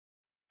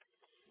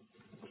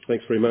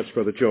Thanks very much,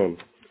 Brother John.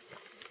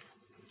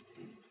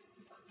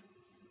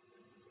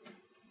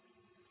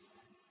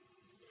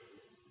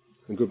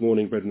 And good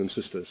morning, brethren and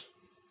sisters.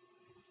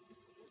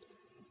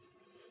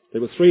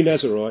 There were 3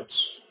 Nazarites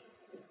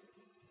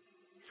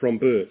from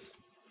birth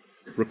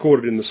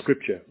recorded in the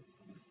Scripture.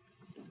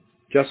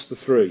 Just the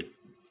 3.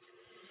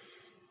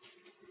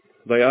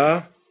 They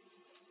are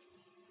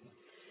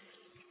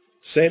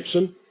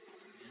Samson,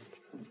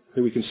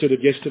 who we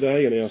considered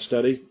yesterday in our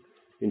study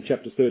in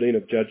chapter 13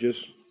 of Judges.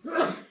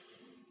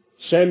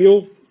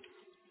 Samuel,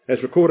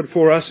 as recorded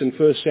for us in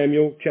 1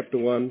 Samuel chapter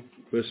 1,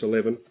 verse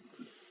 11.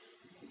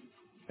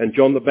 And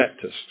John the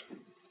Baptist.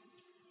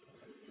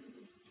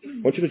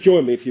 I want you to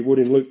join me, if you would,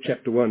 in Luke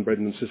chapter 1,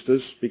 brethren and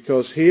sisters,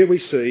 because here we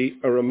see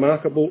a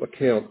remarkable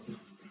account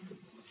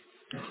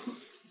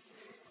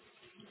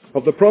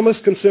of the promise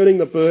concerning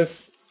the birth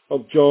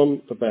of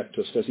John the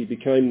Baptist as he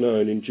became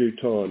known in due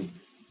time.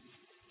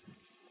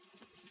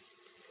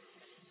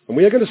 And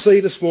we are going to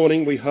see this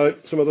morning, we hope,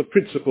 some of the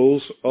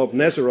principles of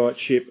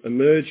Nazariteship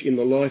emerge in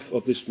the life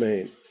of this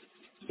man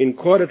in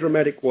quite a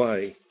dramatic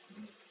way.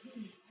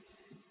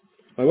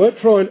 I won't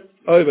try and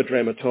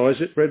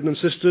over-dramatise it, brethren and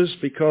sisters,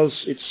 because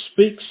it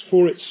speaks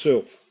for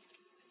itself.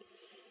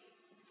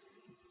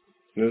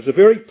 And it's a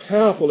very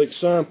powerful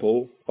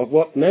example of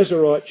what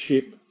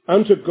Nazariteship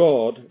unto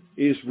God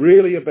is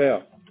really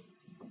about.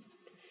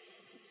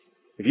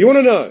 If you want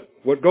to know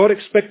what God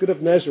expected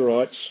of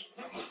Nazarites,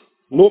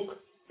 look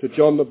to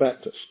John the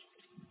Baptist.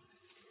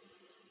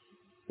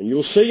 And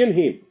you'll see in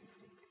him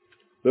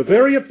the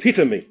very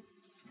epitome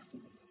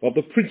of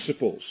the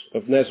principles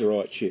of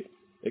Nazariteship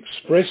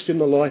expressed in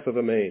the life of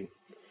a man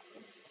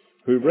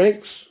who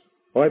ranks,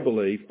 I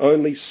believe,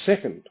 only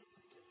second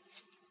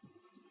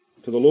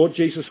to the Lord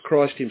Jesus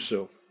Christ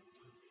himself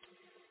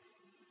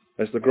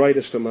as the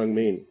greatest among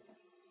men.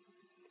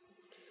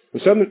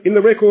 And so in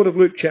the record of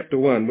Luke chapter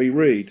 1, we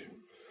read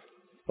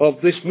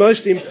of this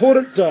most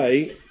important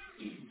day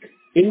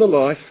in the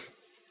life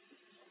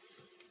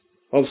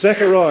of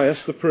Zacharias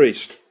the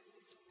priest.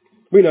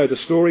 We know the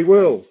story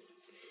well.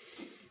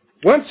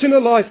 Once in a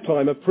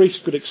lifetime, a priest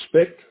could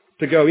expect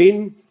to go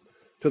in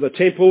to the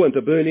temple and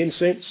to burn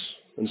incense,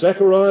 and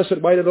Zacharias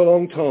had waited a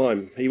long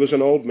time. He was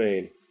an old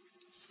man.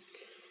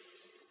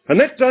 And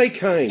that day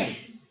came.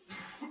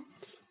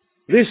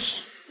 This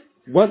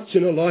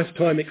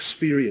once-in-a-lifetime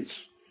experience.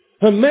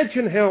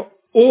 Imagine how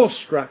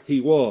awestruck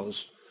he was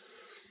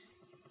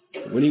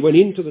when he went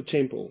into the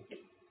temple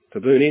to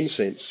burn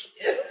incense.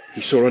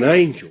 He saw an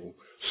angel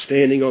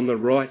standing on the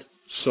right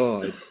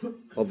side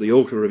of the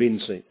altar of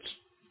incense.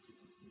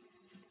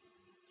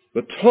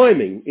 The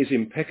timing is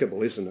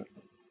impeccable, isn't it?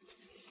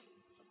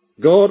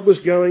 God was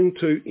going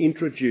to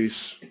introduce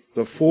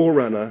the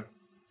forerunner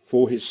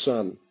for his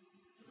son.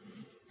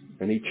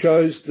 And he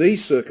chose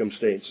these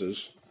circumstances,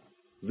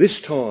 this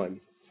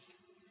time.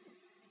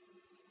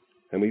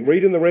 And we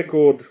read in the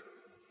record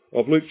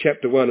of Luke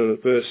chapter 1 and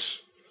at verse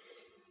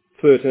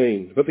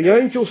 13. But the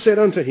angel said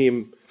unto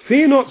him,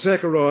 Fear not,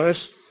 Zacharias,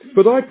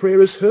 for thy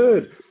prayer is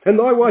heard, and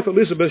thy wife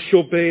Elizabeth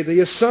shall bear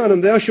thee a son,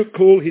 and thou shalt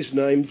call his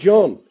name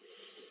John.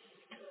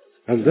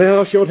 And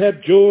thou shalt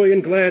have joy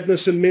and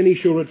gladness, and many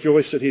shall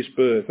rejoice at his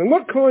birth. And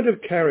what kind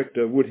of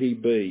character would he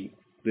be,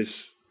 this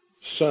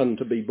son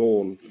to be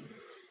born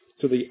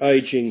to the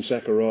ageing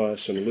Zacharias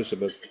and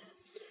Elizabeth?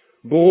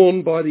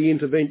 Born by the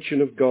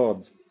intervention of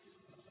God.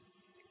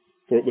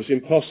 For it was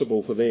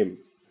impossible for them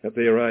at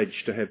their age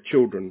to have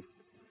children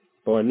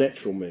by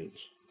natural means.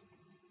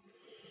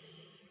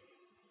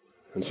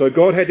 And so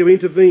God had to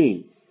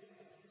intervene.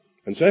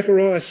 And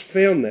Zacharias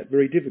found that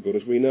very difficult,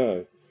 as we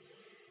know,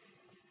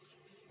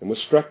 and was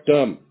struck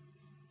dumb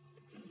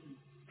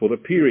for the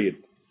period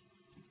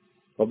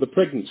of the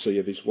pregnancy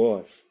of his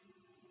wife.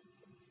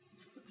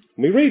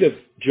 And we read of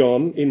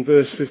John in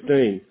verse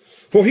 15.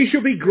 For he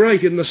shall be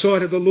great in the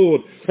sight of the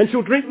Lord, and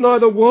shall drink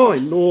neither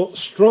wine nor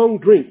strong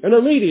drink. And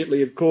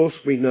immediately, of course,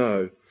 we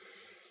know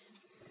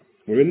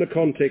we're in the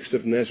context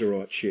of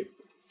Nazariteship.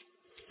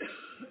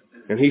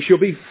 And he shall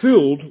be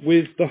filled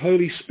with the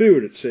Holy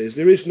Spirit, it says.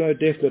 There is no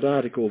definite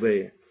article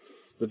there.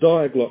 The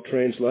Diaglott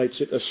translates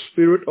it a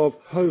spirit of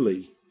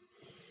holy.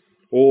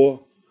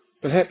 Or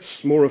perhaps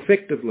more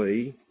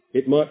effectively,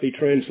 it might be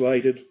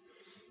translated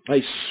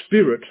a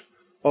spirit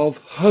of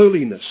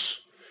holiness.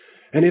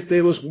 And if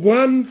there was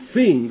one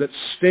thing that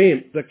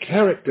stamped the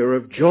character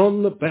of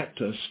John the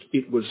Baptist,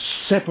 it was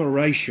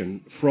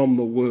separation from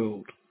the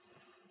world.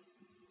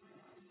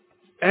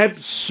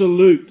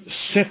 Absolute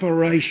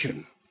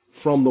separation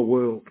from the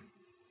world.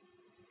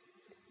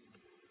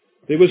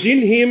 There was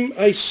in him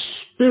a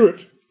spirit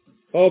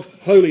of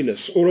holiness,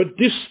 or a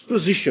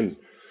disposition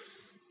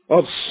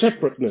of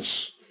separateness,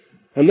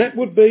 and that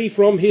would be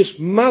from his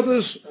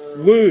mother's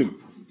womb,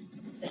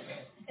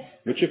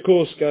 which of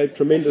course gave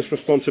tremendous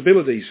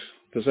responsibilities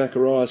to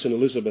Zacharias and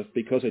Elizabeth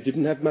because they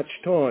didn't have much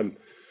time,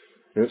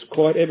 and it's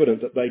quite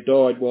evident that they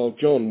died while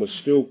John was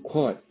still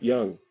quite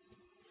young.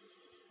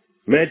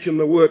 Imagine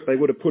the work they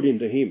would have put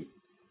into him.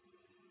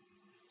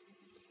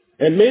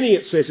 And many,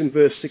 it says in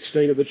verse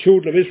 16, of the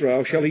children of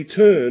Israel shall he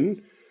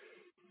turn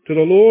to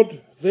the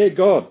Lord their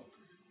God,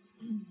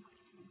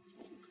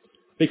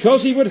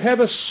 because he would have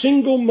a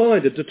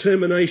single-minded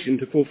determination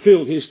to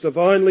fulfill his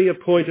divinely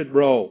appointed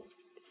role.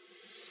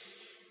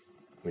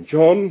 When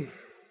John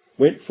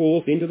went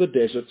forth into the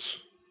deserts,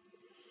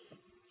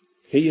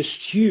 he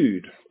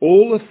eschewed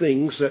all the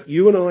things that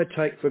you and I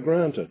take for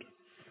granted.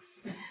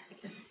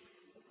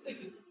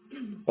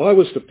 I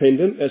was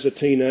dependent as a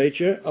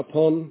teenager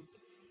upon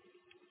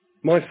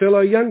my fellow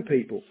young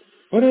people.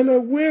 I don't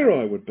know where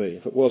I would be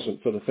if it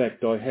wasn't for the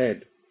fact I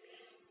had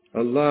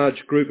a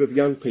large group of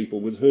young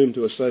people with whom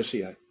to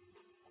associate.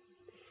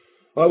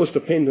 I was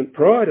dependent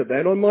prior to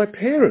that on my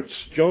parents.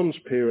 John's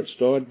parents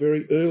died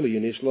very early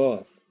in his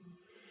life.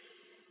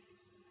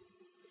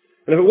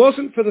 And if it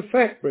wasn't for the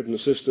fact, brothers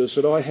and sisters,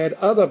 that I had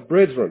other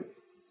brethren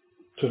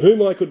to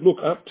whom I could look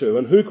up to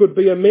and who could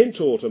be a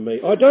mentor to me,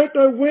 I don't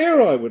know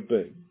where I would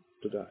be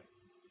today.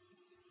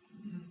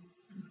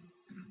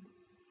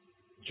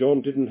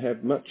 John didn't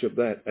have much of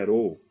that at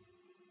all.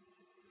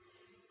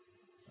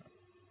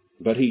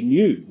 But he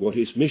knew what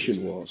his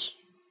mission was,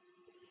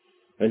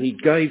 and he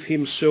gave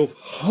himself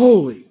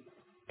wholly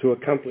to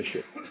accomplish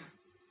it.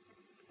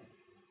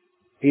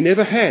 He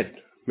never had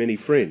many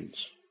friends.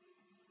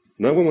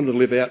 No one wanted to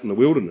live out in the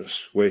wilderness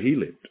where he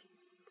lived.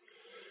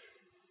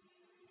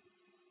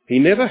 He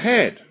never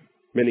had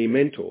many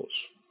mentors.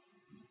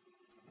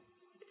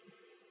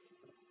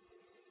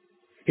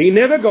 He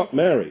never got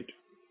married.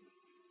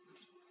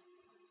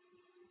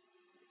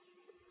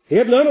 He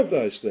had none of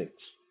those things.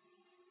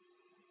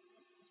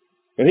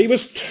 And he was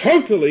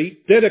totally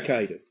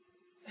dedicated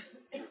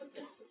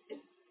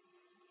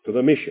to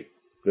the mission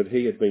that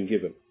he had been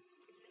given.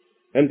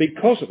 And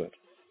because of it,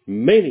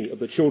 many of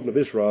the children of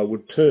Israel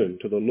would turn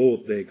to the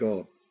Lord their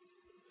God.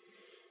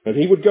 And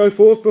he would go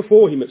forth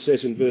before him, it says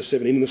in verse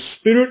 17, in the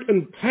spirit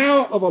and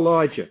power of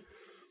Elijah,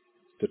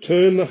 to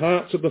turn the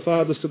hearts of the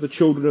fathers to the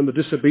children and the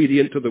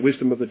disobedient to the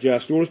wisdom of the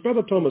just. Or as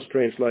Brother Thomas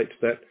translates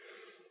that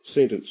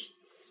sentence,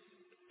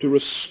 to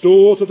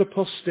restore to the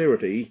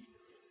posterity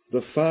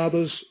the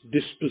fathers'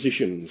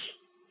 dispositions,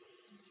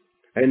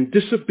 and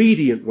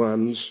disobedient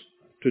ones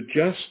to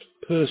just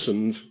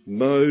persons'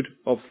 mode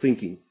of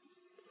thinking.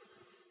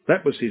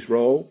 That was his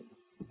role.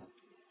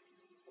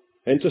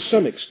 And to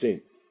some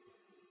extent,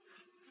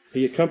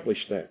 he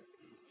accomplished that.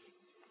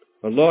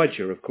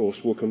 Elijah, of course,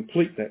 will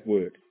complete that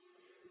work,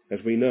 as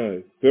we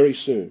know, very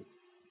soon.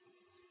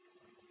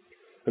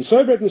 And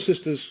so, brothers and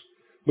sisters,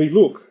 we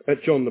look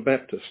at John the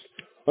Baptist.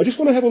 I just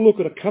want to have a look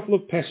at a couple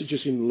of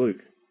passages in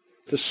Luke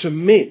to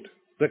cement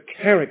the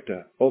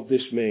character of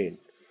this man.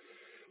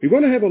 We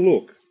want to have a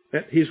look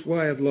at his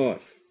way of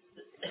life.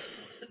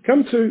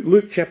 Come to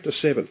Luke chapter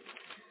 7.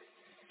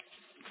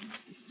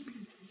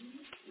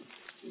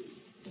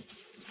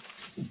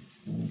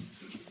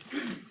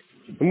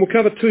 And we'll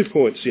cover 2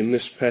 points in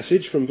this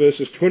passage from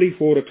verses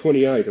 24 to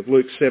 28 of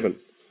Luke 7.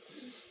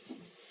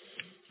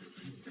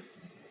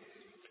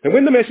 And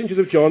when the messengers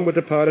of John were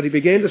departed, he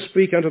began to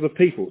speak unto the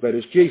people. That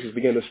is, Jesus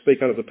began to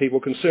speak unto the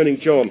people concerning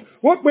John.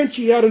 What went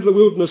ye out into the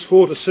wilderness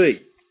for to see?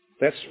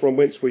 That's from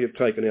whence we have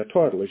taken our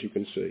title, as you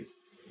can see.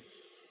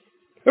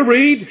 A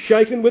reed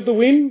shaken with the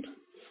wind?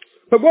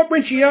 But what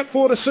went ye out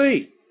for to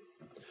see?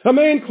 A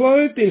man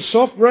clothed in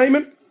soft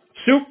raiment,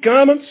 silk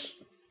garments,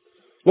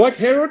 like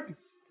Herod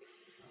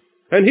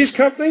and his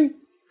company?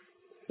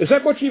 Is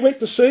that what ye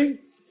went to see?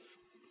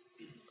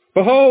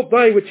 Behold,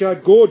 they which are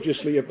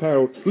gorgeously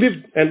apparelled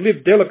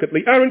live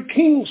delicately are in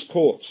king's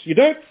courts. You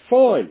don't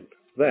find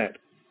that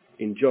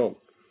in John,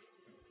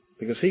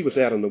 because he was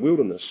out in the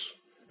wilderness,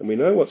 and we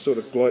know what sort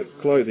of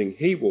clothing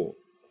he wore.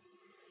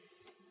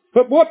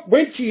 But what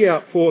went ye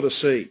out for to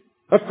see?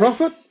 A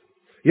prophet?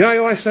 Yea,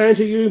 I say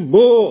unto you,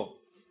 more,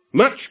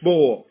 much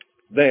more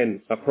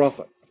than a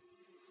prophet.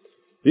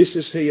 This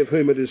is he of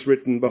whom it is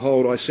written,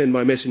 Behold, I send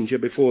my messenger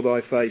before thy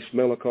face,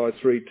 Malachi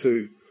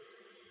 3:2.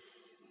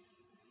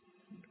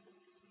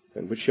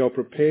 And which shall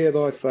prepare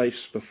thy face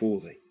before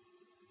thee,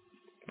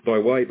 thy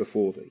way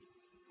before thee.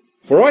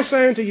 For I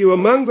say unto you,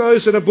 among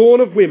those that are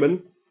born of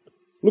women,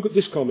 look at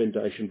this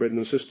commendation, brethren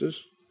and sisters,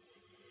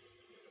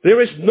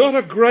 there is not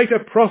a greater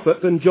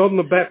prophet than John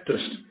the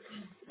Baptist,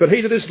 but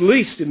he that is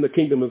least in the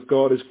kingdom of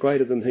God is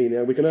greater than he.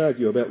 Now, we can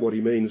argue about what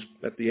he means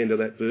at the end of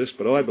that verse,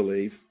 but I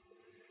believe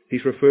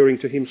he's referring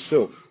to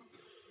himself.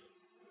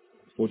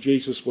 For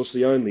Jesus was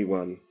the only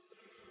one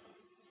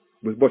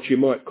with what you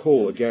might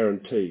call a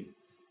guarantee.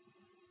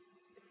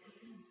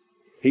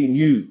 He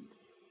knew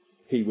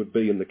he would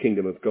be in the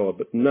kingdom of God,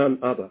 but none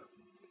other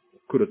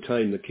could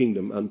attain the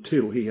kingdom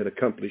until he had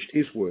accomplished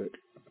his work.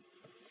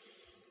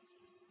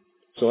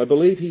 So I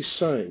believe he's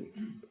saying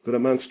that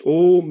amongst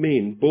all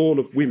men born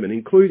of women,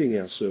 including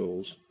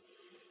ourselves,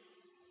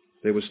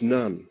 there was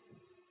none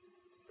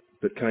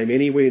that came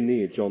anywhere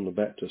near John the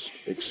Baptist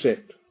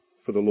except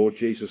for the Lord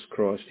Jesus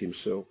Christ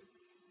himself.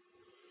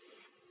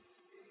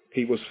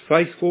 He was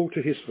faithful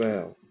to his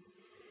vow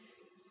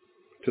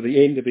to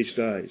the end of his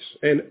days,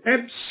 and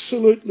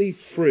absolutely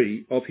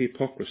free of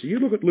hypocrisy. You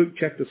look at Luke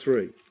chapter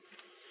 3.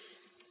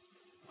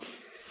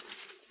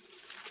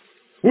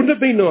 Wouldn't it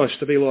be nice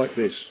to be like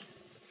this?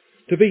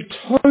 to be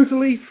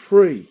totally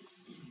free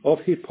of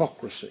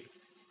hypocrisy.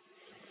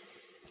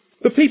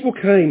 The people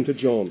came to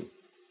John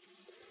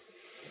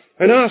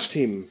and asked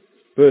him,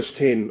 verse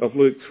 10 of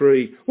Luke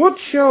 3, "What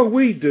shall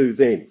we do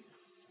then?"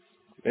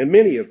 And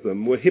many of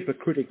them were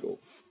hypocritical.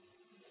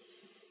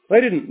 They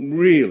didn't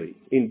really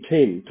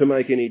intend to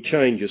make any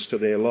changes to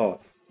their life.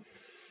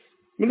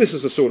 Well, this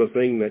is the sort of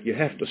thing that you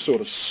have to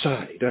sort of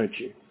say, don't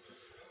you?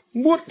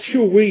 "What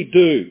shall we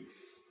do?"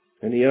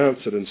 And he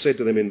answered and said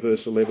to them in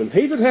verse 11,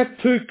 "He that hath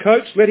 2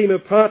 coats, let him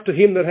impart to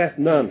him that hath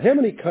none." How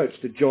many coats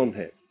did John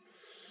have?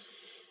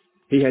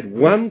 He had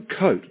 1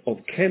 coat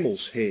of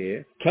camel's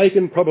hair,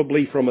 taken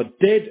probably from a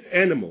dead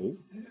animal,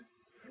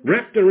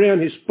 wrapped around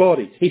his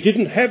body. He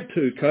didn't have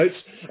 2 coats,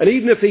 and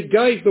even if he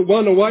gave the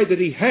one away that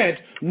he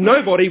had,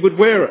 nobody would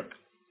wear it.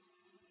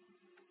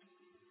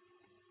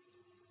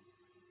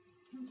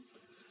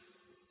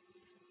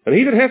 "And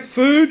he that hath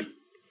food,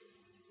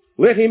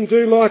 let him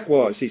do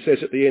likewise," he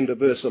says at the end of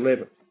verse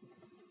 11.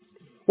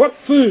 What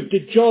food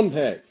did John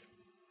have?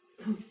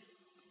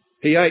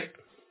 He ate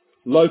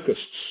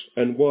locusts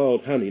and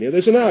wild honey. Now,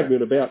 there's an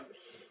argument about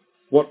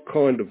what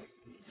kind of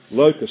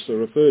locusts are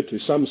referred to.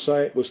 Some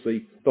say it was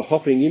the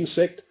hopping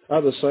insect.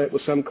 Others say it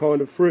was some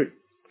kind of fruit.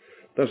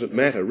 Doesn't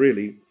matter,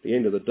 really, at the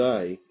end of the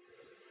day.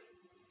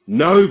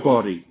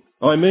 Nobody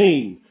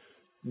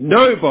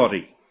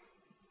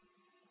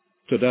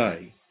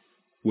today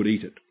would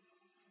eat it.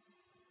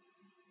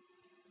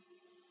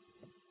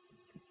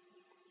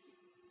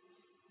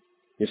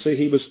 You see,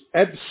 he was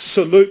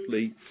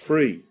absolutely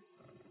free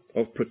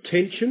of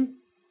pretension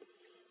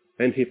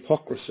and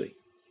hypocrisy.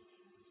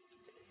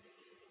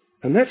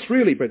 And that's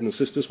really, brothers and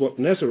sisters, what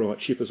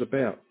Nazariteship is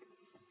about.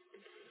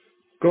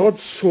 God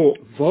sought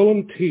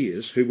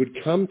volunteers who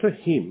would come to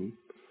him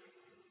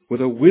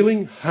with a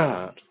willing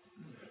heart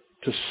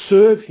to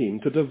serve him,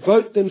 to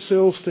devote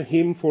themselves to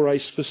him for a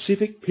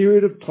specific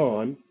period of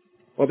time,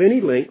 of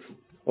any length,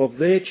 of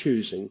their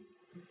choosing,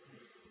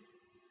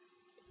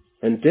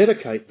 and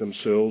dedicate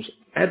themselves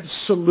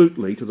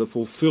absolutely to the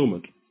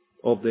fulfilment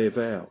of their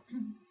vow.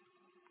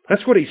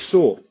 That's what he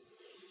sought.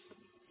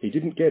 He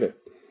didn't get it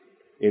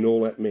in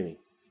all that many,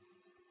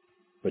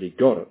 but he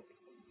got it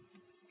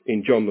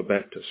in John the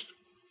Baptist.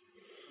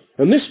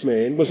 And this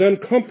man was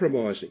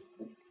uncompromising.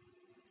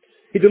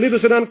 He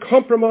delivers an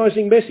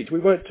uncompromising message. We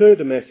won't turn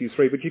to Matthew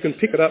 3, but you can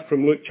pick it up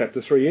from Luke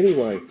chapter 3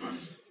 anyway.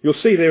 You'll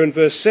see there in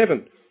verse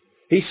 7,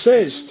 he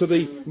says to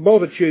the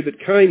multitude that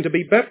came to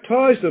be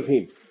baptised of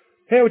him,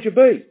 how would you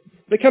be?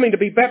 They're coming to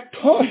be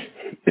baptised,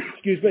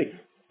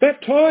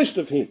 baptised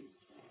of him.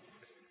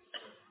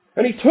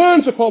 And he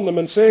turns upon them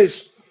and says,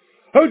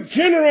 "O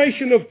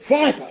generation of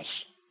vipers,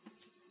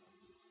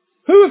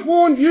 who hath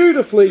warned you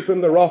to flee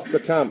from the wrath to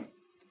come?"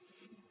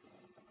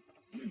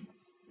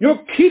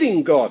 You're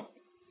kidding God.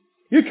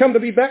 You come to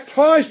be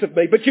baptised of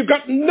me, but you've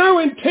got no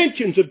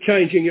intentions of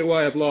changing your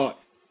way of life.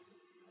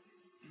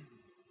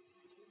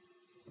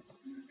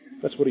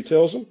 That's what he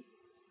tells them.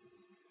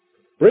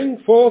 "Bring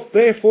forth,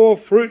 therefore,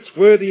 fruits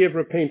worthy of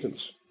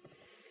repentance."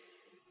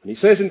 And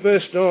he says in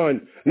verse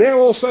 9, "Now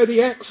also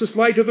the axe is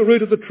laid to the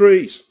root of the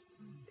trees."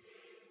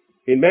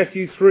 In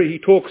Matthew 3, he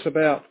talks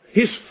about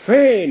his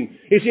fan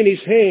is in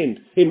his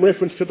hand, in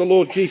reference to the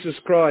Lord Jesus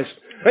Christ,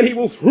 and he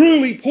will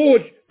thoroughly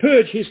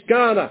purge his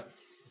garner,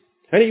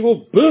 and he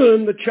will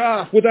burn the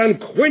chaff with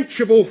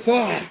unquenchable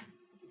fire.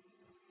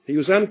 He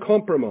was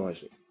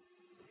uncompromising.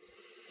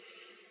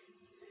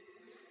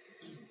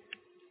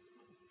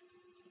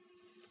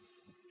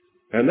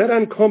 And that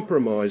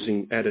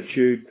uncompromising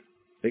attitude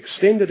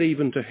extended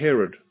even to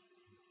Herod.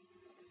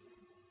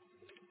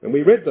 And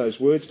we read those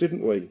words,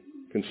 didn't we,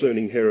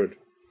 concerning Herod?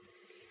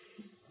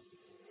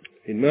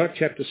 In Mark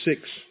chapter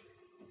 6.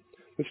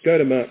 Let's go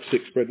to Mark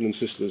 6, brethren and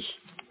sisters,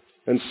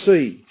 and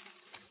see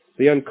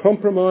the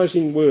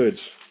uncompromising words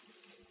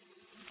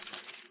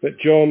that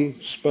John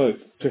spoke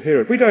to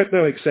Herod. We don't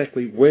know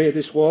exactly where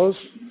this was,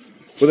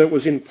 whether it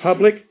was in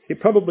public.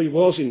 It probably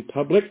was in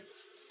public,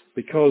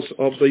 because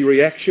of the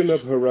reaction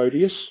of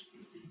Herodias.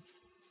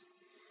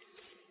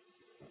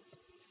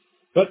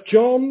 But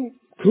John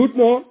could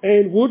not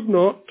and would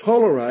not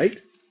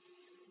tolerate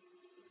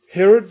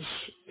Herod's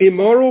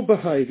immoral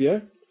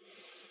behaviour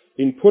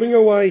in putting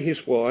away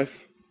his wife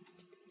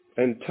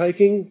and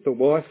taking the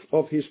wife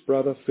of his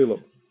brother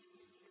Philip.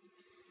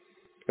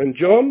 And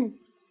John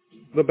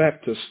the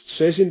Baptist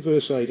says in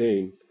verse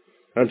 18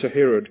 unto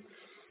Herod,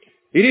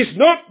 "It is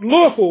not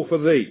lawful for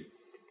thee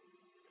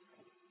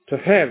to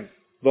have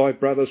thy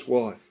brother's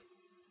wife."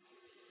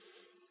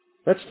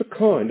 That's the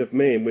kind of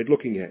man we're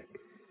looking at.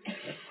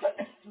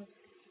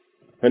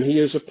 And he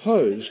is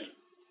opposed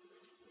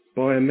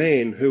by a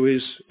man who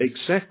is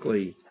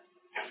exactly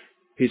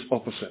his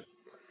opposite,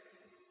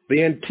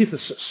 the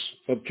antithesis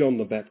of John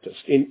the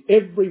Baptist in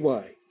every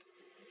way.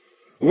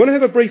 We want to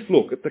have a brief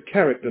look at the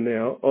character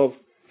now of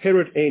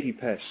Herod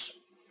Antipas,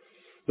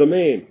 the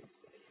man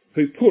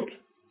who put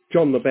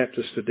John the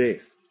Baptist to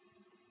death.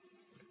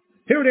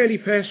 Herod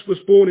Antipas was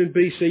born in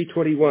BC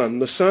 21,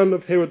 the son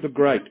of Herod the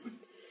Great.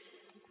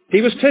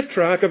 He was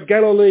tetrarch of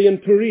Galilee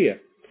and Perea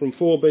from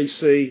 4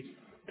 BC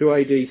to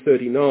AD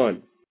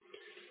 39.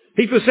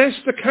 He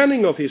possessed the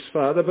cunning of his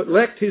father, but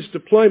lacked his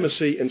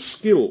diplomacy and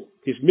skill,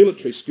 his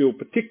military skill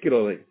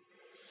particularly.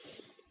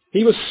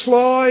 He was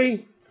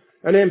sly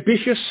and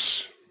ambitious.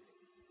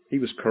 He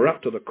was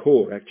corrupt to the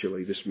core,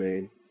 actually, this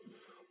man.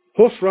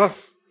 Horsruff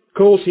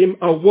calls him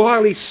a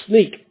wily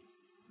sneak.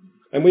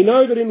 And we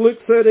know that in Luke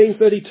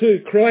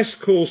 13:32, Christ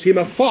calls him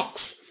a fox.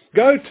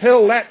 Go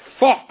tell that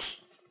fox.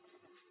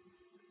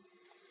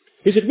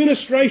 His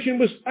administration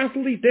was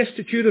utterly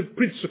destitute of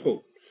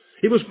principle.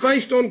 It was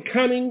based on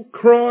cunning,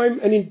 crime,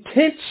 and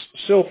intense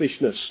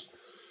selfishness.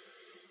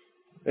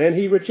 And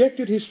he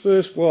rejected his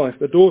first wife,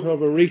 the daughter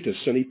of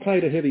Aretas, and he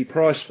paid a heavy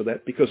price for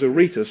that because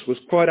Aretas was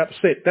quite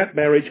upset. That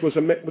marriage was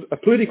a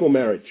political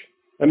marriage,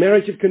 a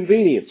marriage of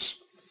convenience.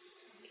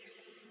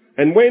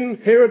 And when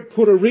Herod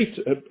put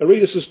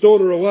Aretas'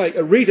 daughter away,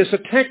 Aretas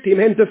attacked him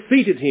and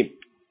defeated him.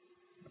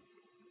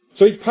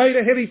 So he paid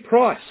a heavy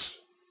price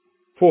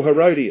for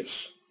Herodias.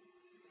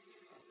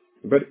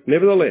 But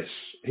nevertheless,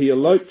 he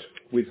eloped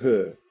with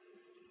her,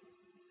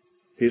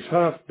 his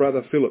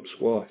half-brother Philip's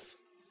wife.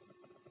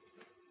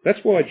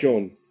 That's why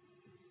John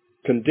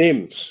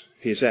condemns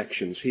his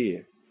actions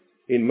here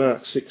in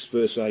Mark 6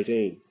 verse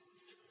 18.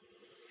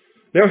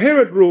 Now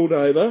Herod ruled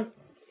over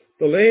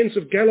the lands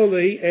of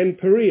Galilee and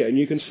Perea, and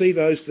you can see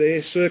those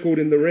there circled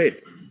in the red.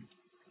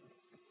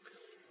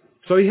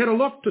 So he had a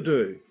lot to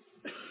do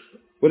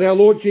with our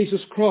Lord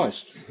Jesus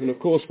Christ. And of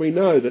course we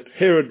know that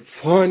Herod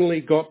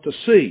finally got to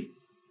see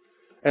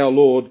our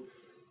Lord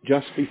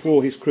just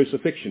before his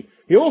crucifixion.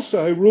 He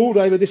also ruled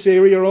over this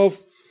area of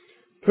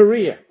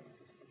Perea.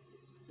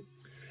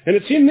 And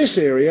it's in this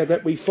area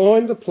that we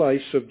find the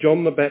place of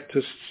John the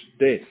Baptist's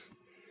death.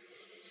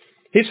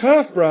 His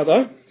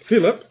half-brother,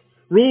 Philip,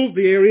 ruled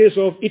the areas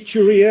of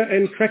Iturea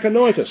and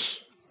Trachonitis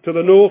to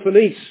the north and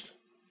east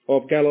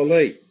of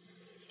Galilee.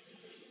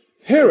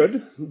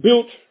 Herod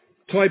built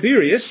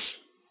Tiberias,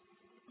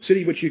 a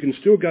city which you can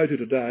still go to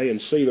today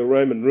and see the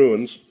Roman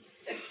ruins,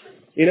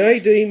 in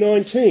AD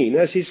 19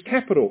 as his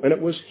capital. And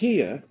it was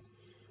here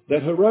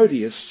that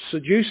Herodias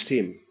seduced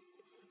him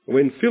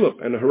when Philip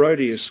and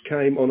Herodias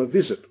came on a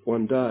visit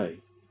one day.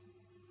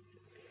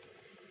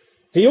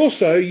 He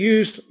also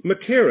used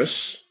Machaerus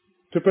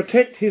to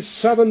protect his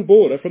southern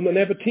border from the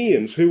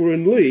Nabateans, who were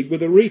in league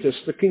with Aretas,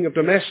 the king of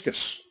Damascus.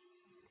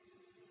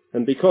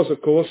 And because,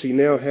 of course, he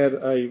now had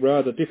a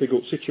rather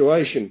difficult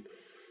situation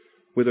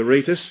with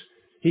Aretas,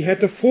 he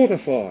had to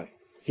fortify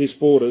his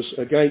borders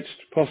against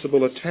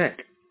possible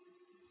attack.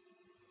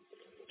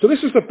 So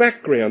this is the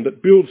background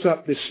that builds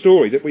up this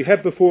story that we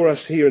have before us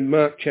here in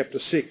Mark chapter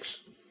 6.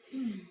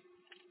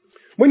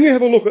 When you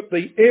have a look at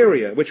the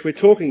area which we're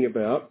talking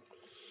about,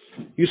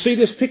 you see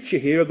this picture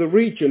here of the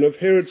region of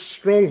Herod's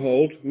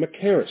stronghold,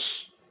 Machaerus.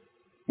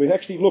 We're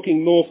actually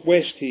looking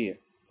northwest here,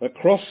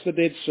 across the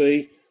Dead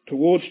Sea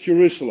towards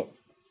Jerusalem.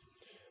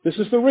 This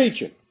is the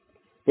region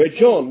where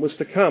John was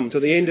to come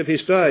to the end of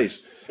his days.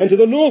 And to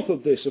the north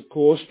of this, of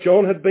course,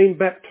 John had been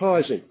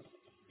baptizing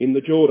in the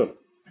Jordan.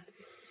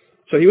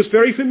 So he was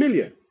very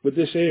familiar with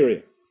this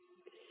area.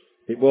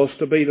 It was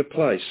to be the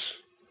place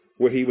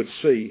where he would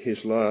see his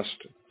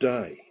last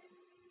day.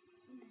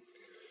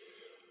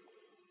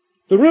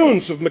 The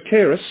ruins of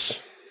Machaerus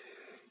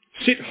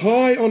sit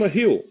high on a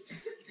hill.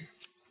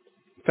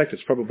 In fact,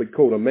 it's probably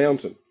called a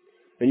mountain.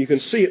 And you can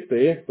see it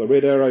there. The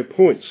red arrow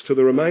points to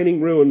the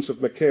remaining ruins of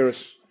Machaerus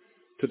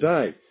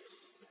today.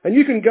 And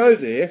you can go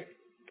there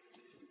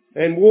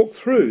and walk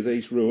through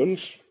these ruins.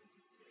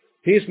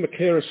 Here's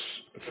Machaerus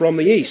from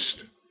the east.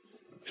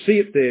 See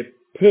it there,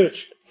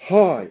 perched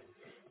high,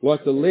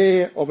 like the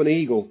lair of an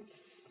eagle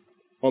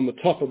on the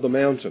top of the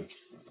mountain.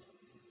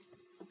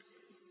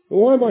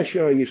 Well, why am I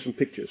showing you some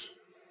pictures?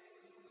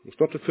 It's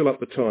not to fill up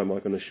the time, I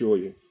can assure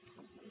you.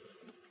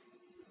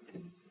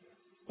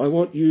 I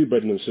want you,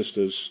 brethren and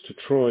sisters, to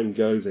try and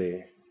go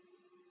there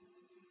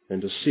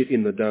and to sit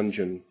in the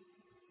dungeon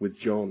with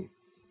John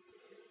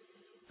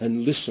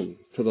and listen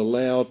to the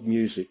loud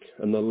music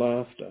and the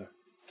laughter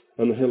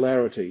and the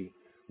hilarity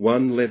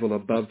one level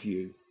above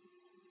you.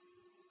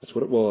 That's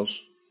what it was.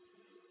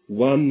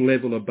 One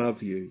level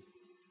above you.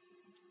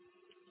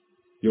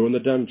 You're in the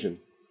dungeon.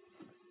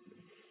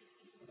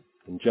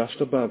 And just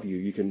above you,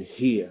 you can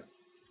hear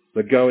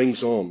the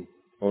goings-on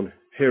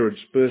Herod's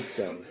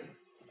birthday.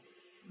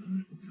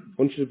 I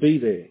want you to be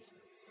there.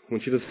 I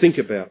want you to think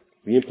about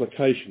the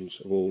implications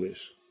of all this,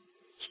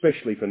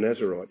 especially for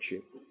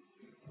Nazariteship.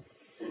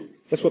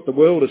 That's what the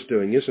world is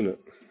doing, isn't it?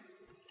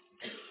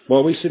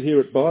 While we sit here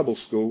at Bible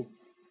school,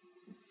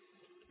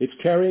 it's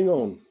carrying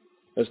on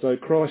as though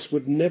Christ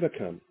would never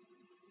come.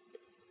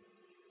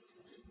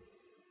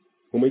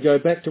 When we go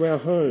back to our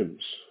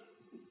homes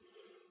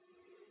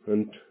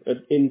and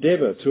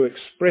endeavour to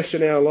express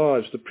in our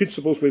lives the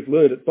principles we've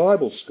learned at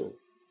Bible school,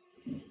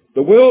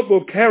 the world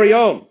will carry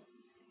on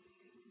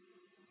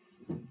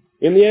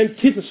in the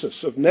antithesis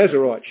of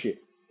Nazariteship,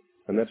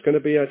 and that's going to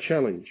be our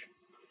challenge.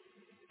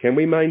 Can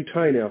we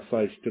maintain our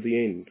faith to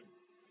the end?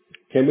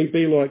 Can we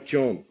be like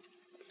John?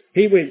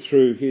 He went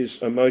through his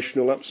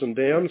emotional ups and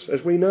downs,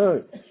 as we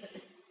know.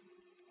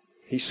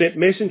 He sent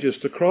messengers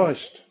to Christ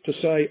to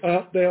say,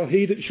 art thou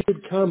he that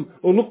should come,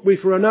 or look we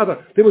for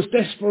another? There was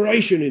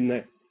desperation in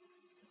that.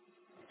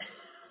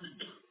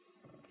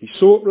 He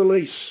sought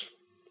release,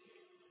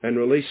 and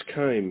release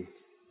came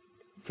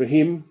for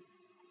him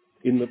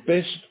in the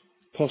best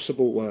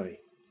possible way.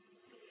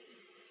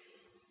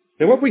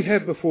 Now what we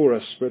have before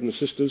us, brothers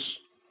and sisters,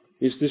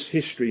 is this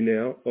history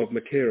now of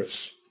Machaerus.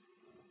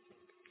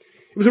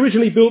 It was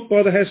originally built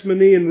by the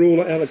Hasmonean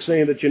ruler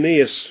Alexander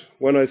Jannaeus,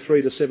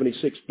 103 to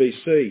 76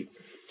 BC.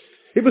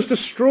 It was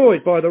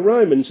destroyed by the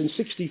Romans in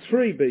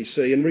 63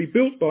 BC and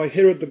rebuilt by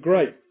Herod the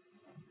Great,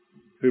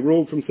 who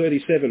ruled from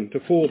 37 to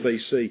 4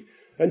 BC.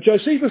 And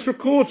Josephus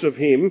records of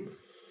him,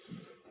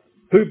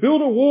 who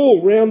built a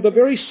wall round the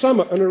very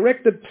summit and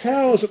erected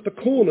towers at the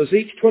corners,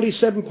 each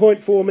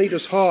 27.4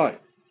 metres high.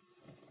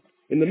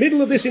 In the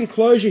middle of this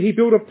enclosure he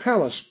built a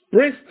palace,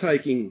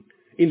 breathtaking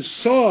in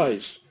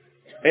size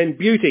and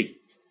beauty.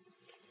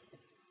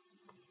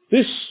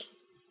 This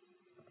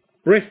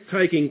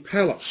breathtaking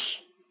palace,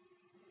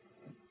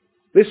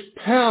 this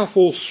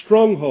powerful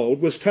stronghold,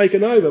 was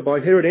taken over by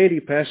Herod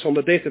Antipas on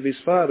the death of his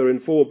father in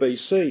 4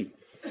 BC.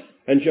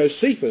 And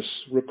Josephus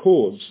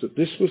records that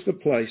this was the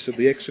place of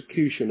the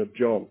execution of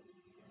John.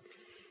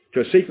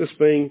 Josephus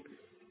being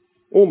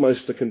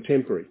almost a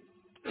contemporary.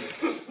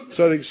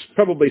 So there's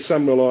probably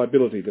some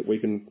reliability that we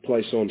can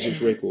place on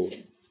his record.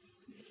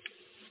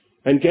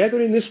 And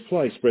gathered in this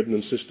place, brethren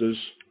and sisters,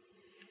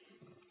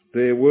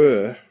 there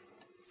were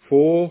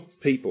 4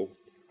 people,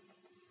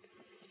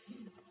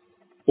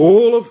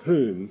 all of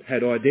whom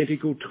had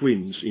identical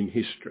twins in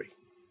history.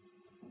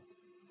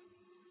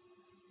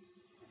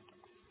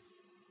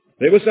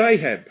 There was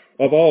Ahab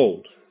of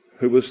old,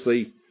 who was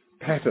the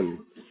pattern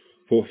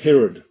for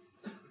Herod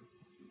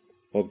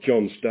of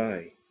John's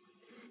day.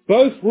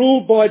 Both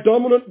ruled by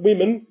dominant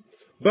women,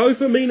 both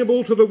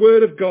amenable to the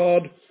word of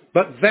God,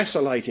 but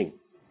vacillating.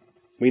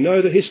 We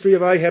know the history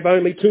of Ahab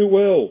only too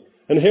well,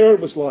 and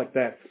Herod was like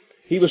that.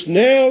 He was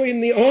now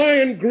in the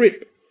iron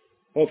grip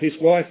of his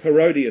wife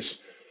Herodias,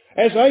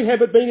 as Ahab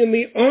had been in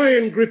the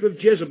iron grip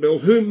of Jezebel,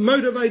 who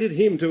motivated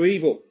him to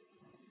evil.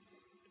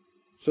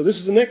 So this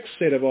is the next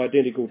set of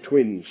identical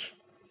twins.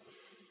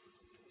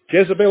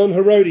 Jezebel and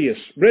Herodias,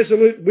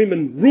 resolute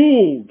women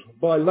ruled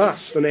by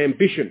lust and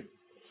ambition,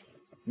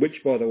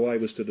 which, by the way,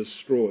 was to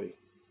destroy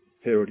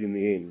Herod in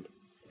the end.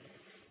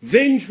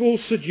 Vengeful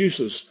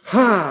seducers,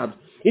 hard,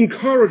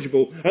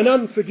 incorrigible and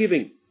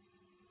unforgiving.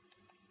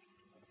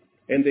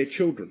 And their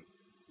children,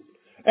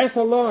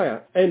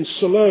 Athaliah and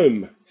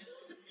Salome,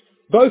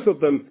 both of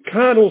them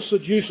carnal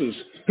seducers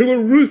who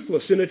were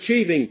ruthless in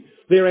achieving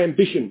their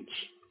ambitions.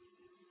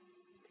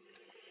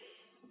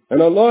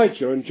 And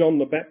Elijah and John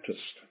the Baptist,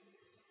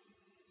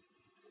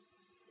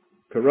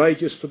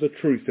 courageous for the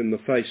truth in the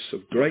face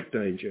of great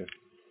danger,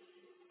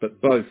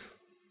 but both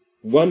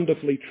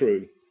wonderfully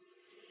true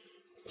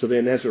to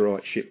their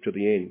Nazariteship to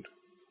the end.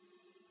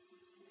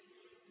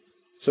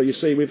 So you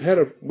see, we've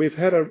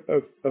had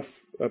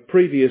a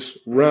previous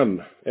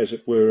run, as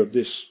it were, of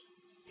this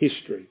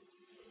history.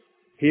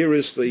 Here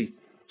is the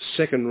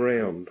second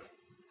round.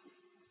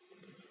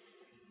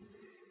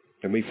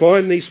 And we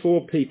find these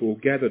 4 people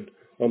gathered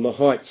on the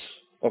heights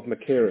of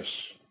Machaerus.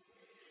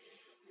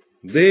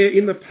 There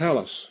in the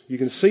palace, you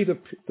can see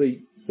the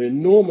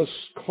enormous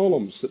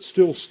columns that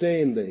still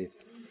stand there.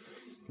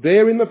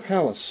 There in the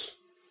palace,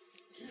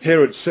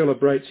 Herod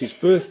celebrates his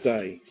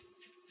birthday.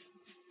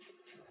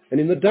 And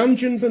in the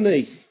dungeon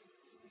beneath,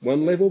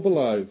 1 level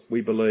below,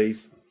 we believe,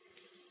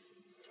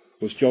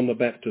 was John the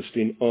Baptist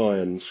in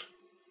irons,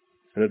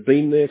 and had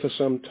been there for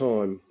some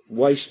time,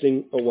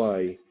 wasting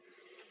away.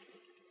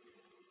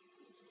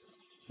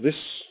 This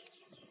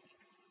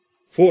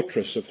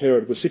fortress of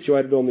Herod was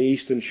situated on the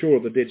eastern shore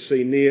of the Dead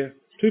Sea near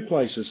 2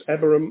 places,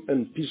 Abiram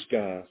and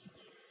Pisgah,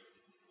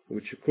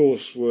 which of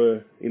course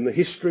were in the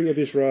history of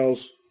Israel's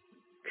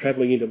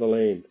travelling into the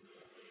land.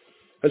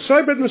 And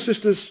so, brothers and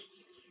sisters,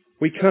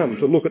 we come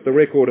to look at the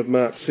record of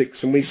Mark 6,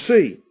 and we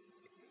see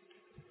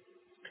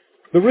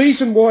the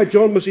reason why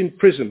John was in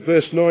prison.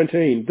 Verse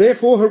 19,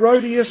 therefore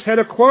Herodias had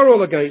a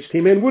quarrel against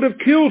him and would have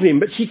killed him,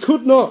 but she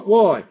could not.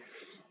 Why?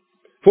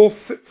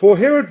 For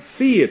Herod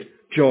feared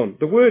John.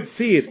 The word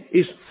feared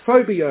is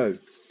phobio.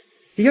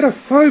 He had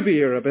a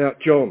phobia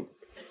about John,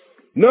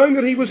 knowing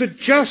that he was a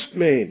just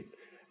man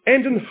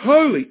and an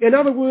holy. In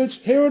other words,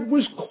 Herod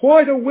was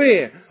quite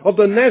aware of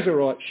the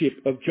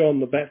Nazariteship of John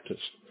the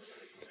Baptist.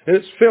 And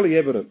it's fairly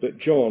evident that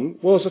John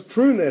was a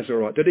true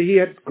Nazarite, that he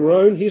had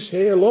grown his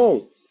hair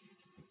long.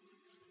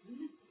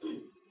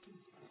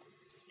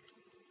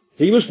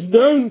 He was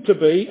known to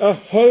be a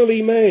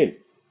holy man.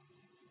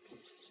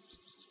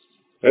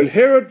 And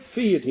Herod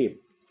feared him.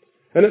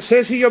 And it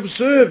says he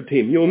observed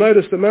him. You'll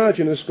notice the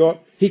margin has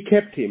got, he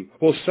kept him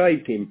or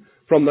saved him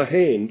from the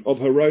hand of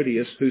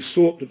Herodias, who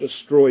sought to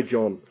destroy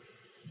John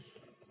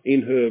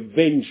in her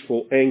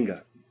vengeful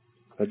anger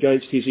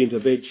against his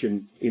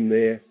intervention in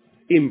their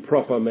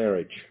improper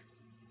marriage.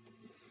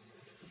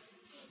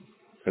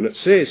 And it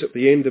says at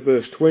the end of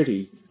verse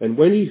 20, and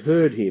when he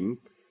heard him,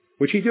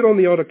 which he did on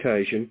the odd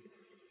occasion,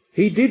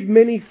 he did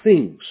many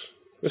things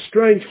A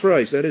strange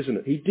phrase, that, isn't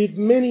it? He did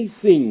many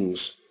things.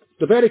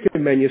 The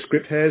Vatican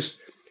manuscript has,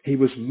 he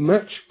was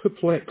much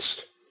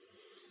perplexed.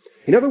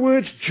 In other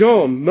words,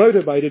 John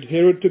motivated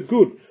Herod to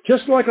good,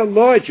 just like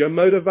Elijah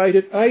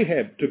motivated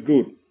Ahab to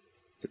good.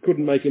 It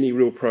couldn't make any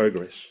real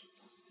progress.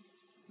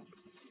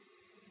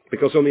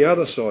 Because on the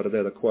other side of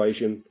that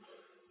equation,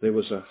 there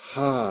was a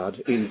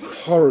hard,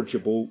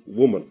 incorrigible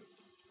woman.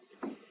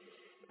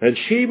 And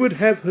she would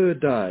have her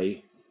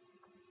day,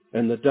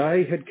 and the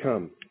day had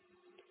come.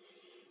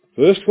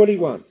 Verse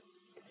 21.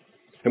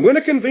 And when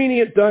a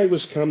convenient day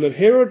was come, that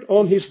Herod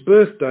on his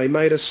birthday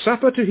made a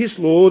supper to his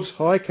lords,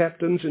 high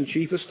captains and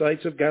chief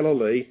estates of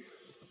Galilee,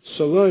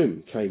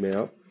 Salome came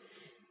out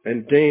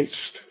and danced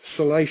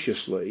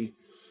salaciously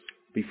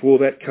before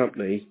that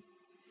company.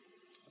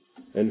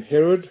 And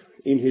Herod,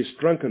 in his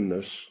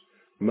drunkenness,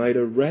 made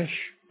a rash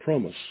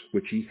promise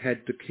which he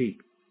had to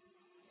keep.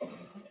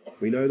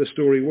 We know the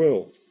story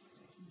well.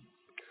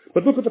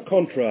 But look at the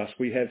contrast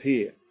we have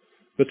here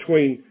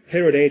between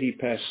Herod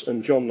Antipas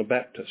and John the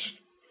Baptist.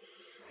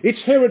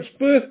 It's Herod's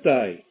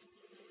birthday,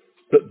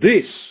 but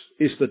this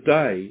is the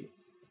day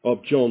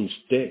of John's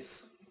death.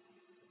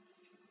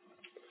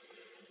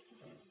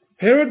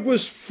 Herod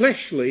was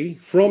fleshly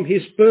from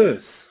his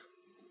birth.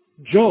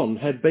 John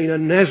had been a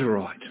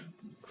Nazarite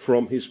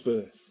from his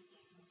birth.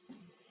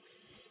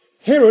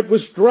 Herod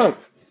was drunk.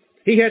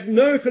 He had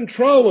no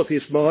control of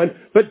his mind,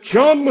 but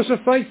John was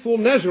a faithful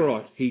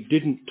Nazarite. He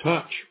didn't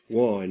touch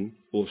wine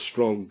or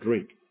strong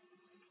drink.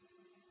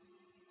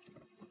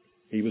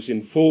 He was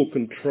in full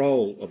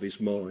control of his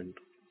mind.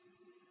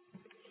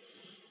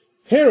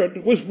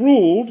 Herod was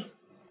ruled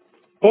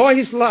by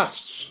his lusts,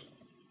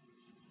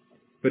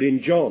 but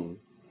in John,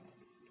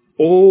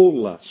 all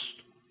lust,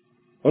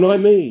 and I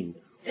mean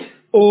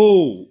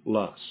all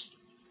lust,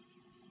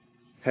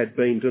 had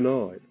been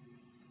denied.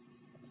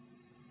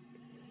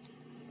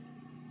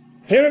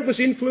 Herod was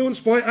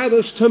influenced by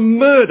others to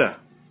murder,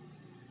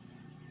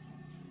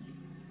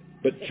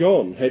 but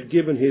John had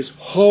given his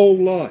whole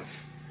life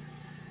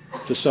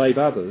to save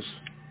others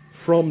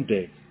from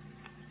death.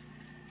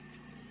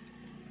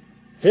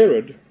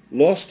 Herod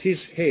lost his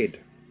head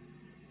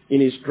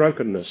in his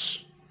drunkenness,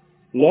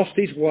 lost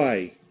his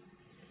way,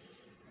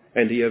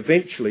 and he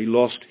eventually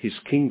lost his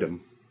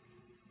kingdom.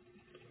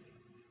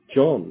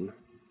 John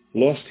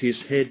lost his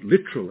head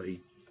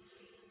literally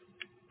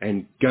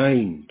and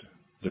gained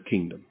the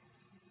kingdom.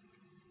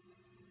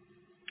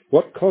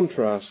 What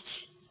contrasts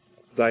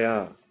they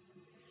are.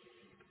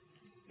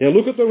 Now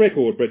look at the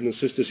record, brethren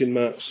and sisters, in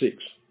Mark 6.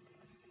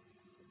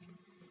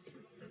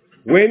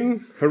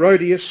 When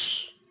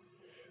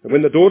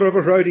the daughter of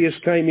Herodias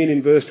came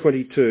in verse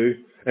 22,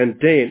 and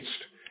danced,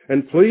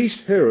 and pleased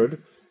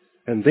Herod,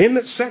 and them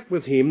that sat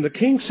with him, the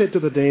king said to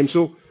the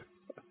damsel,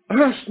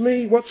 Ask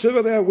me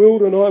whatsoever thou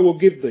wilt, and I will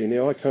give thee.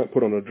 Now I can't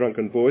put on a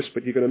drunken voice,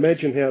 but you can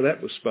imagine how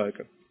that was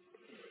spoken.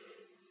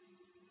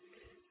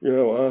 You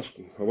know, ask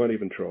him. I won't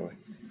even try.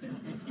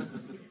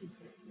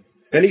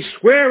 And he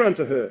sware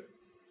unto her,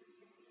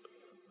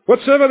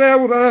 Whatsoever thou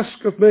wilt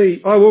ask of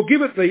me, I will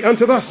give it thee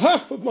unto the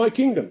half of my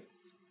kingdom.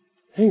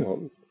 Hang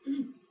on.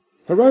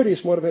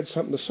 Herodias might have had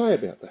something to say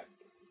about that.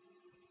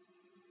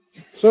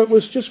 So it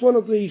was just one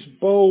of these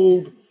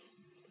bold,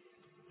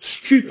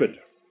 stupid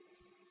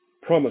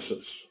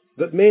promises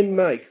that men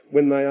make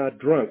when they are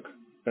drunk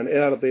and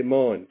out of their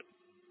mind.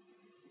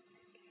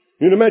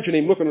 You can imagine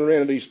him looking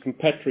around at his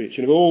compatriots,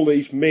 all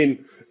these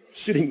men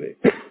sitting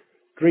there,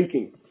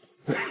 drinking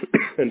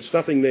and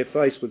stuffing their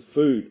face with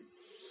food.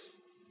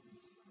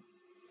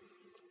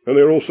 And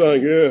they're all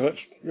saying,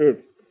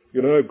 that's,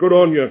 good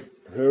on you,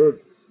 Herod.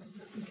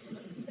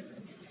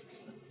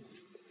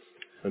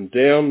 And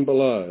down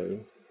below,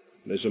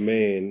 there's a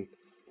man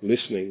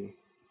listening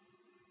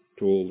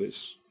to all this.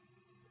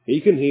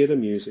 He can hear the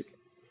music.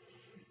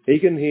 He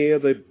can hear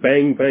the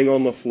bang, bang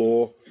on the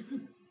floor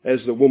as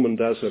the woman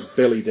does her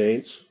belly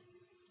dance.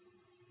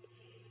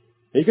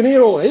 He can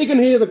hear all that. He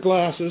can hear the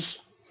glasses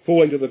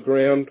falling to the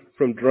ground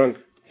from drunk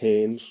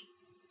hands.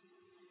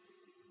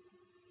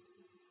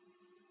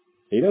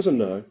 He doesn't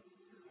know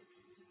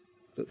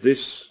that this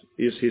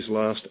is his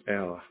last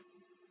hour.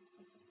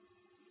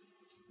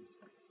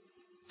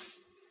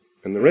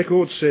 And the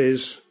record says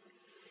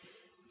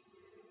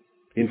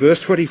in verse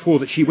 24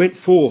 that she went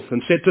forth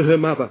and said to her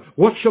mother,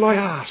 What shall I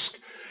ask?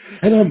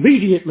 And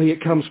immediately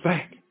it comes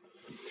back.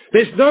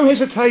 There's no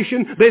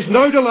hesitation, there's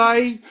no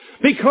delay,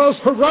 because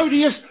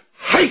Herodias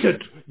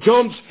hated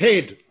John's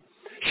head.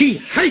 She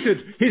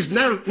hated his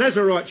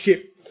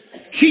Nazariteship.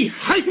 She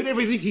hated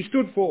everything he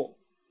stood for.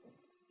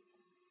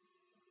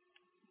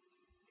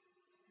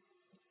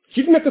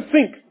 She didn't have to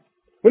think.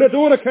 When her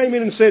daughter came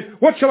in and said,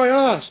 What shall I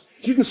ask?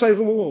 She didn't say,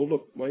 Well,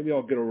 look, maybe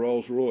I'll get a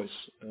Rolls Royce.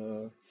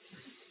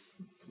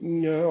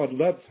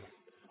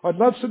 I'd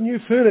love some new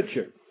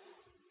furniture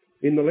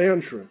in the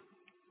lounge room.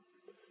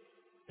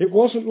 It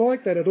wasn't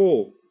like that at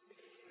all.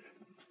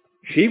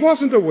 She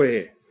wasn't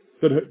aware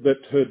that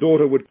her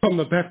daughter would come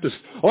the Baptist.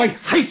 I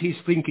hate his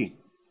thinking.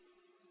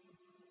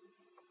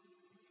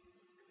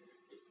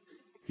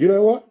 You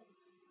know what?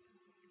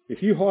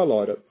 if you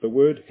highlight it, the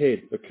word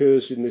head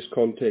occurs in this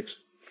context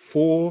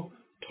 4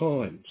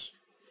 times.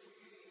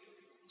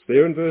 It's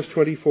there in verse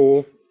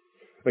 24,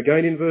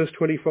 again in verse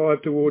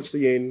 25 towards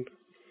the end,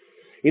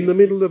 in the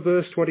middle of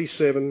verse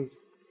 27,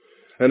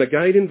 and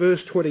again in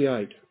verse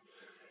 28.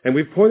 And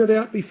we've pointed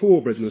out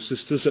before, brothers and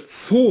sisters, that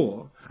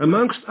 4,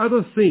 amongst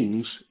other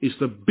things, is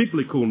the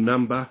biblical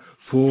number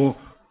for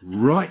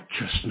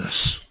righteousness.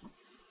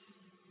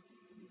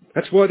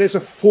 That's why there's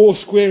a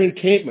 4-square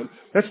encampment.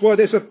 That's why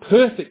there's a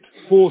perfect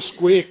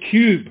 4-square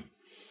cube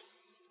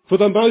for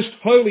the most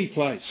holy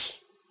place.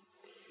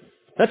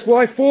 That's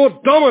why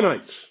 4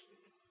 dominates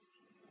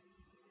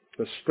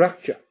the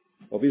structure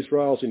of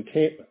Israel's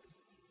encampment.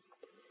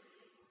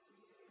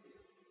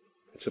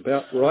 It's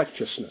about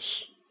righteousness.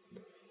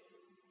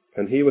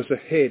 And here was a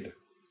head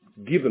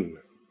given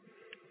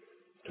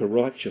to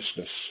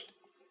righteousness.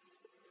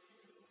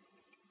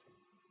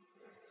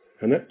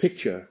 And that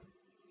picture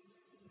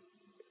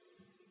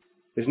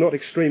is not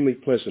extremely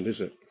pleasant, is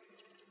it?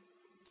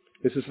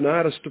 This is an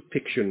artist's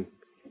depiction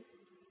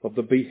of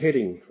the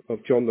beheading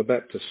of John the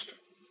Baptist.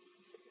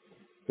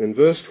 In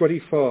verse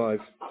 25,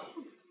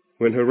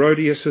 when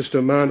Herodias has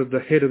demanded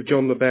the head of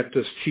John the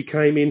Baptist, she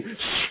came in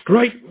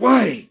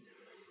straightway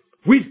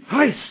with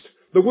haste.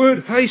 The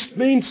word haste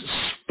means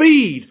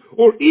speed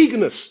or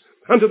eagerness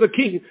unto the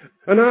king,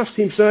 and asked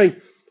him, saying,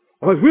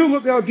 I will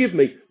that thou give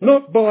me,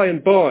 not by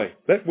and by.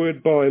 That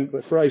word by, and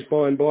the phrase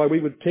by and by, we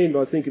would tend,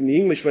 I think, in the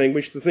English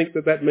language to think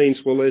that that means,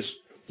 well, there's,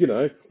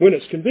 when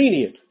it's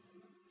convenient.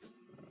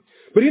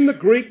 But in the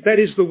Greek, that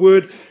is the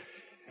word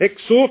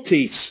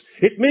exortes.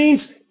 It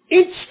means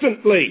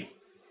instantly.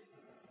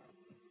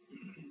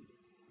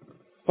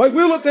 I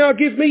will that thou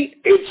give me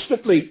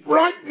instantly,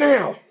 right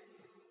now,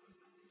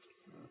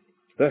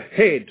 the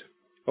head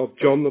of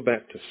John the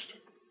Baptist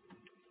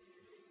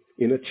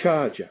in a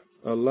charger,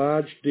 a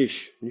large dish.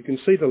 You can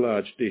see the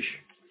large dish.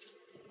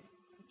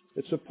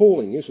 It's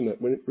appalling, isn't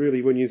it,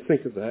 when you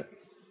think of that?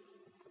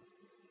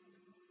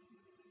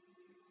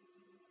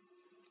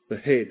 The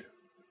head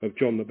of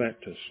John the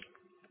Baptist.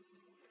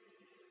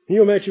 Can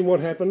you imagine what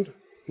happened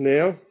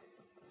now?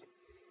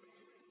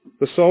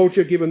 The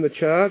soldier given the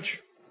charge,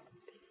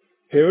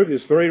 Herod,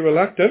 is very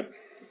reluctant.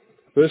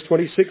 Verse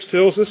 26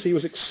 tells us he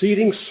was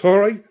exceeding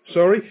sorry,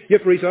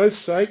 yet for his oath's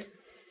sake.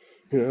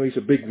 He's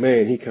a big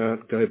man, he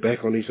can't go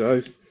back on his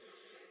oath.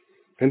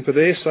 And for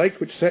their sake,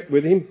 which sat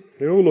with him,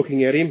 they're all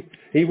looking at him,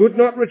 he would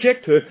not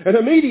reject her. And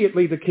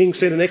immediately the king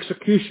sent an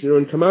executioner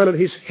and commanded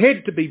his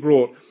head to be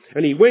brought.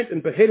 And he went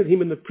and beheaded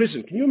him in the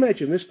prison. Can you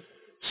imagine this?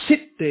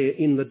 Sit there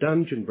in the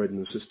dungeon, brothers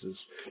and sisters.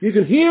 You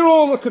can hear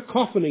all the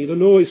cacophony, the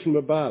noise from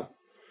above.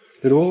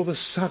 Then all of a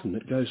sudden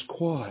it goes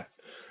quiet.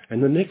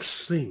 And the next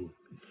thing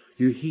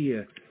you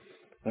hear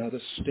are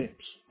the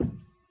steps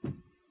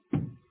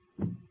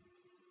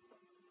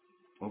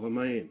of a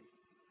man.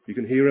 You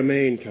can hear a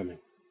man coming.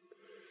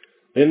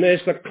 Then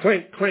there's the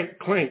clank, clank,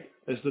 clank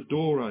as the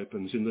door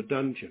opens in the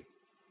dungeon.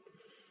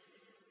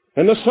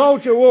 And the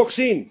soldier walks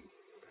in.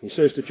 He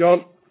says to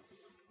John,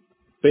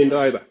 bend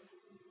over.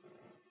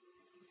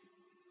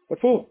 What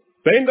for?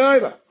 Bend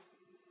over.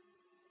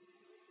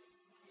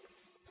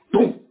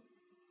 Boom.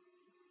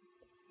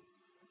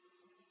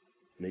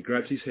 And he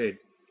grabs his head,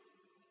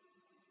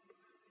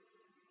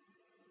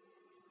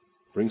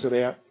 brings it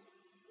out,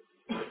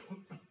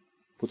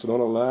 puts it on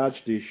a large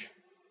dish,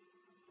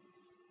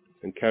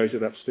 and carries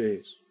it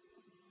upstairs.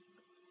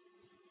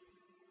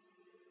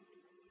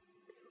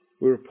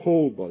 We're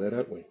appalled by that,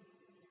 aren't we?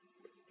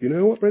 You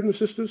know what, brothers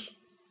and sisters?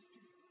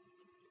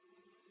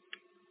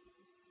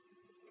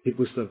 It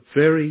was the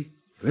very,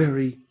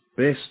 very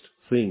best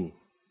thing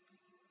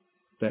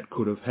that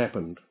could have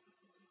happened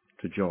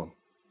to John.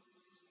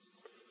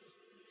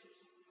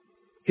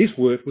 His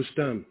work was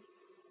done.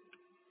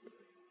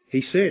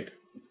 He said,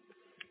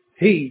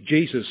 he,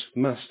 Jesus,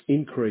 must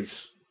increase,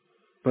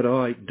 but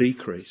I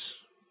decrease.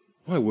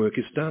 My work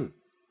is done.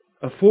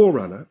 A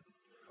forerunner,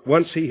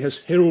 once he has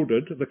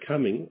heralded the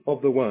coming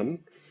of the one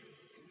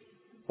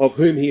of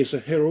whom he is a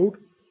herald,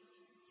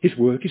 his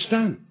work is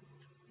done.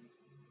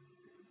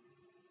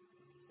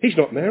 He's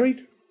not married.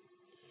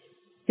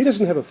 He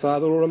doesn't have a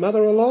father or a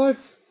mother alive.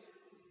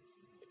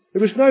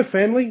 There is no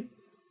family.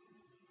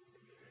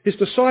 His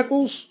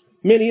disciples,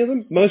 many of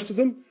them, most of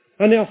them,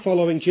 are now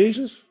following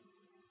Jesus.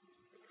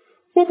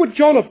 What would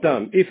John have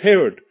done if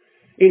Herod,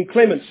 in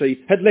clemency,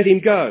 had let him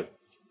go?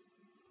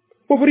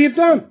 What would he have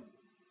done?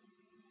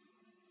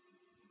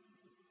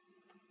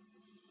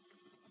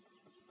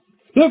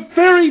 The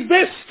very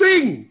best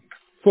thing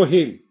for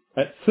him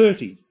at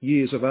 30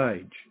 years of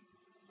age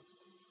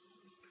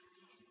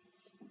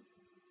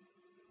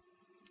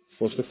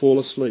was to fall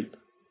asleep,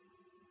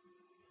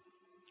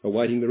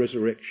 awaiting the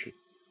resurrection.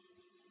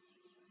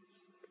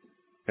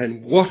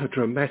 And what a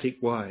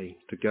dramatic way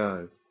to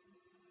go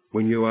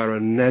when you are a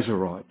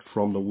Nazarite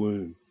from the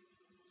womb.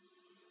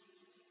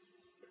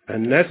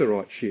 And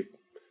Nazariteship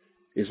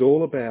is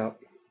all about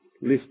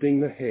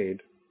lifting the head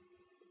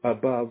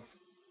above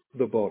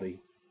the body,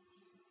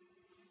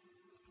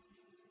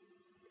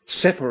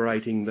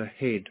 separating the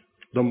head,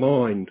 the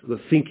mind, the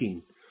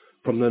thinking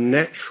from the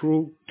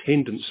natural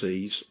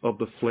tendencies of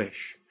the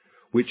flesh,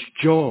 which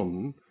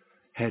John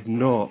had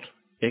not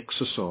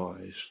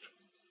exercised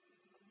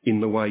in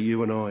the way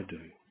you and I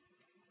do.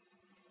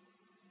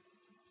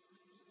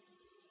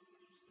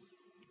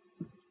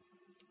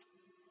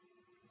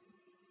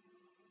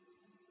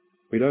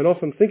 We don't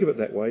often think of it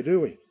that way, do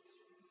we?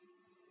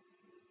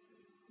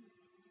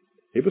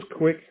 It was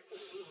quick.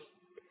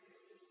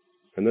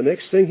 And the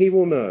next thing he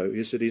will know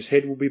is that his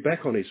head will be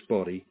back on his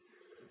body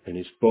and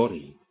his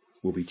body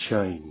will be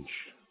changed.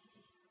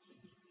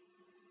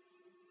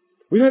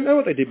 We don't know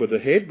what they did with the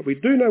head, but we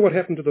do know what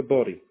happened to the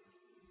body.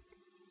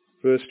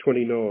 Verse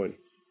 29.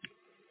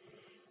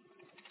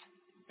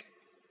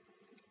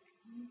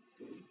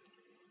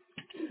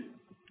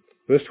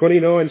 Verse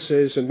 29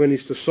 says, "And when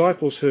his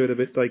disciples heard of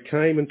it, they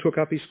came and took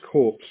up his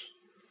corpse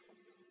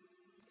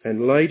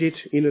and laid it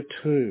in a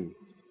tomb."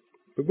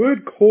 The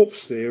word corpse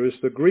there is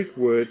the Greek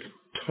word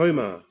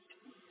toma,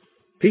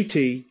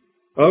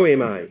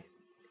 P-T-O-M-A.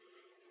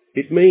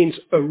 It means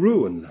a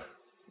ruin,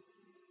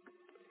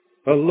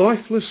 a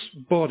lifeless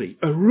body,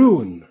 a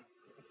ruin.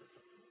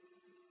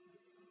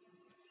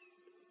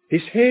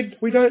 His head,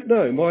 we don't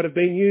know, might have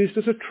been used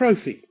as a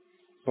trophy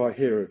by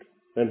Herod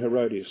and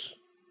Herodias.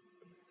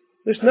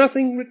 There's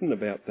nothing written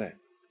about that,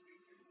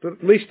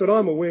 at least that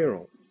I'm aware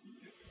of.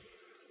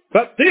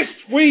 But this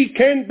we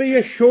can be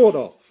assured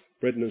of,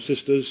 brethren and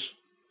sisters.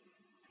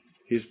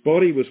 His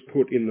body was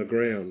put in the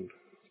ground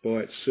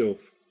by itself.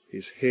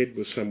 His head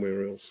was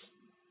somewhere else.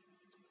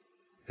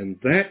 And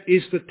that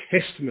is the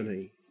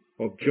testimony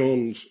of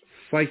John's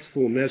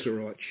faithful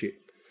Nazariteship.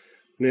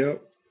 Now,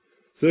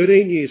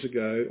 13 years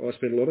ago, I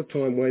spent a lot of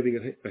time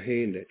waving a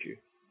hand at you.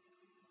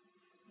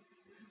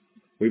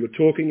 We were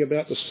talking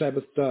about the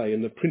Sabbath day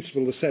and the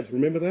principle of the Sabbath.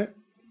 Remember that?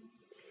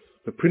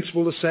 The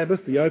principle of the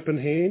Sabbath, the open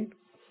hand.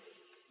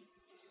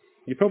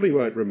 You probably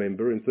won't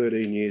remember in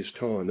 13 years'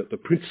 time that the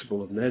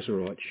principle of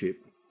Nazariteship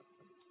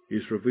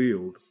is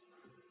revealed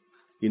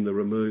in the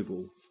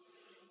removal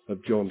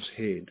of John's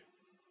head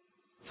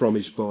from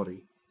his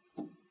body.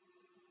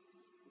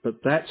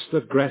 But that's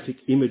the graphic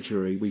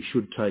imagery we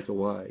should take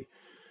away.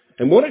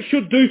 And what it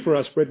should do for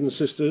us, brethren and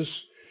sisters,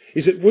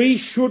 is that we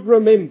should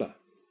remember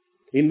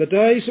in the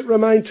days that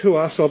remain to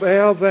us of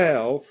our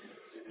vow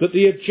that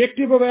the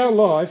objective of our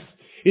life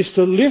is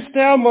to lift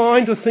our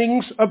mind to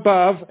things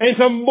above and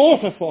to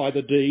mortify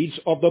the deeds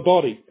of the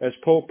body, as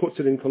Paul puts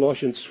it in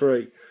Colossians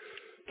 3.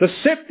 To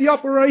set the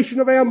operation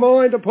of our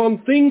mind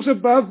upon things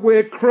above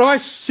where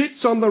Christ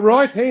sits on the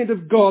right hand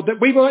of God, that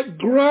we might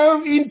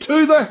grow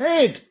into the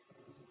head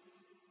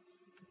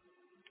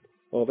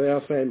of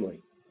our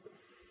family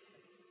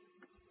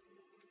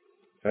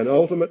and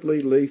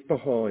ultimately leave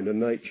behind a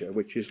nature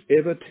which is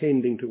ever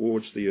tending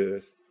towards the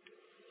earth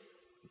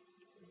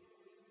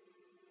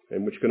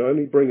and which can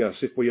only bring us,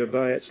 if we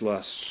obey its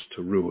lusts,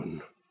 to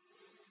ruin.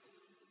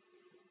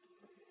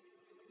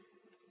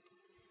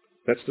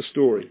 That's the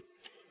story.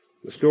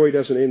 The story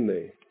doesn't end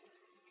there.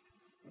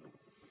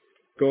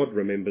 God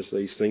remembers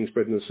these things,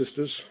 brethren and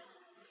sisters.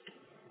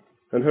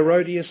 And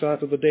Herodias,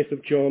 after the death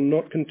of John,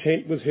 not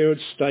content with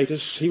Herod's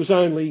status, he was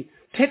only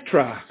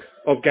tetrarch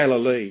of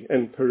Galilee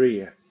and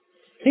Perea.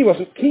 He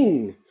wasn't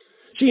king.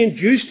 She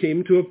induced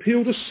him to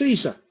appeal to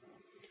Caesar,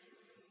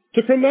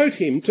 to promote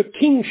him to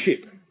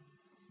kingship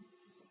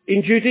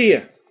in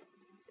Judea.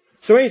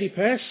 So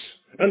Antipas,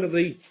 under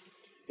the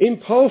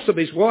impulse of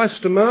his wife's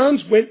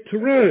demands, went to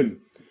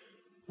Rome,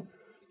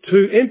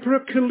 to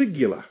Emperor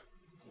Caligula,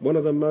 one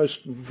of the most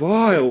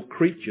vile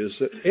creatures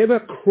that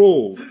ever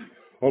crawled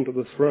onto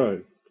the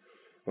throne.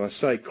 I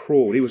say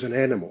crawled, he was an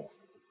animal.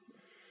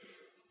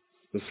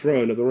 The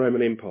throne of the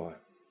Roman Empire.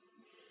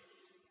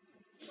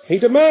 He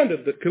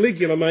demanded that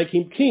Caligula make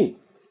him king.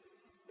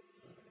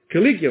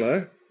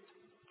 Caligula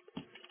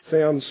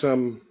found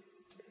some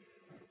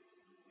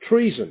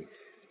treason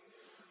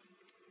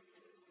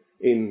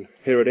in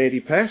Herod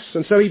Antipas,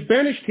 and so he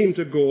banished him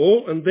to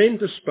Gaul and then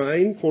to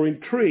Spain for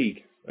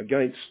intrigue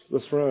against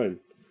the throne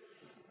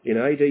in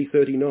AD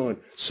 39.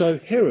 So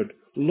Herod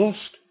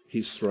lost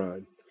his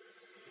throne.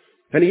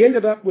 And he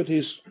ended up with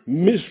his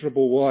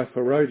miserable wife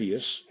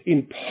Herodias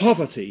in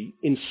poverty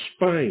in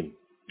Spain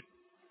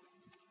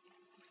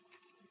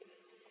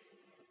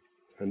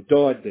and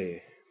died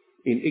there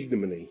in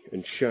ignominy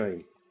and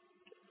shame.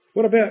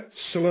 What about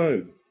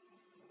Salome,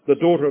 the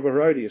daughter of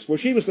Herodias? Well,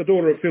 she was the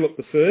daughter of Philip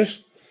I,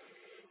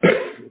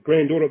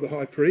 granddaughter of the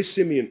high priest,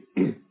 Simeon,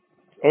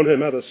 on her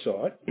mother's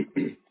side.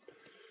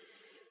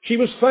 She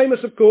was famous,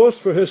 of course,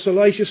 for her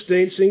salacious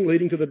dancing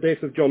leading to the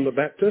death of John the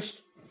Baptist.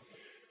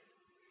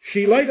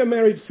 She later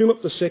married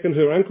Philip II,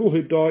 her uncle,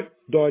 who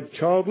died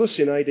childless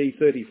in AD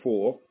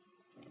 34.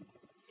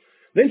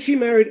 Then she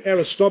married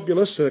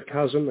Aristobulus, her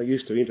cousin. They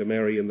used to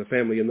intermarry in the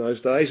family in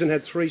those days, and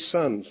had 3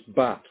 sons.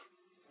 But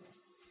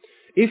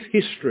if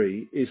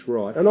history is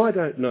right, and I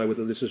don't know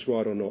whether this is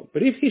right or not,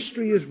 but if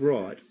history is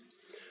right,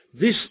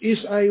 this is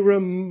a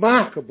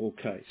remarkable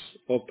case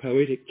of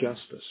poetic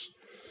justice,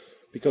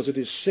 because it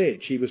is said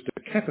she was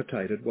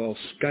decapitated while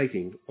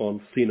skating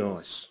on thin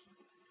ice.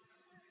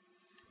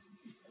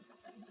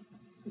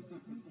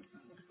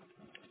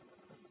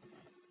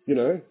 you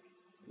know,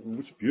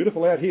 it's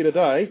beautiful out here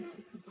today,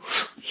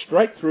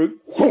 straight through.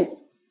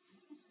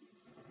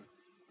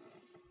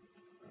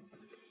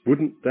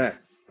 Wouldn't that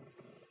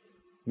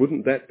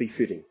be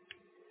fitting?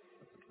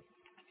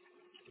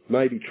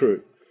 May be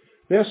true.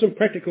 Now some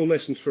practical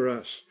lessons for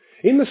us.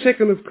 In the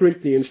 2nd of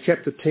Corinthians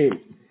chapter 10,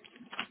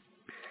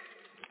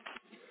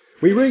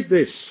 we read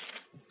this.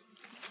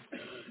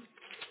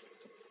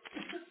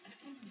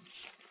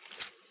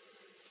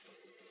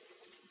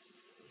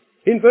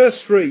 In verse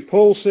 3,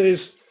 Paul says,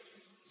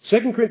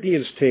 2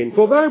 Corinthians 10,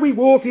 "For though we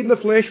walk in the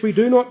flesh, we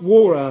do not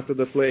war after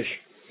the flesh.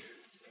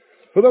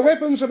 For the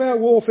weapons of our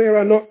warfare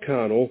are not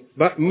carnal,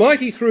 but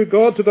mighty through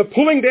God to the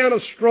pulling down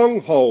of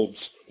strongholds."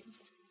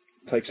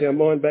 Takes our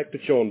mind back to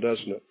John,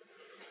 doesn't it?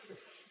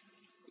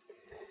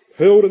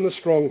 Hurled in the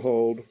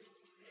stronghold,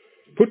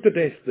 put to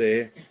death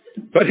there.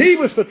 But he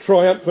was the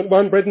triumphant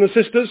one, brethren and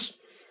sisters.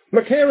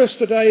 Machaerus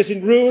today is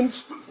in ruins.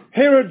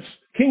 Herod's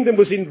kingdom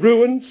was in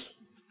ruins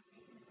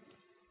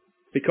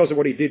because of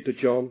what he did to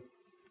John.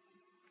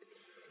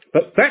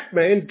 But that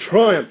man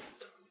triumphed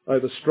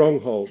over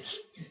strongholds.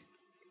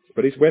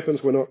 But his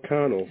weapons were not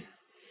carnal.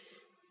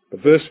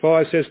 But verse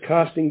 5 says,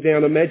 "Casting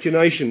down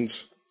imaginations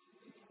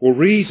or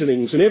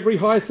reasonings and every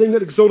high thing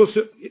that exalts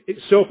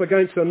itself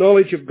against the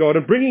knowledge of God,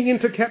 and bringing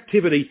into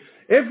captivity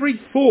every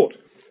thought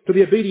to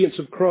the obedience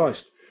of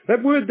Christ."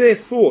 That word there,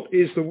 thought,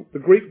 is the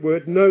Greek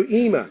word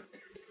noema.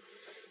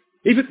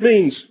 If it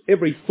means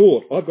every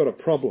thought, I've got a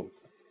problem.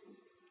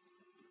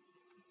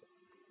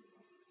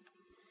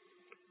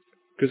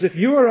 Because if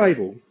you are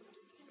able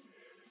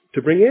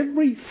to bring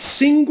every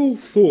single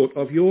thought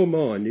of your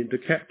mind into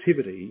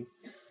captivity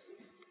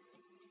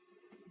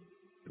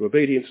to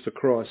obedience to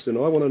Christ, then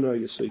I want to know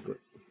your secret.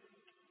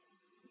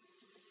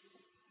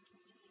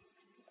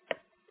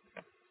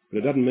 But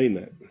it doesn't mean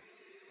that.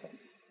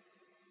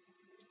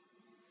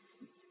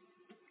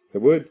 The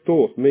word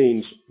thought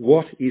means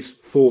what is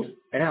thought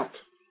out.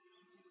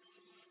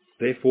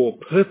 Therefore,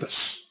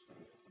 purpose,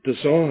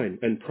 design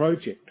and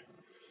project.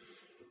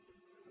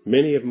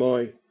 Many of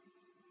my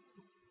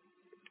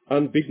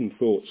unbidden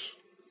thoughts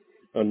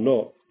are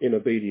not in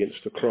obedience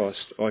to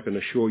Christ, I can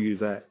assure you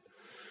that.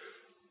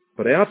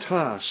 But our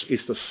task is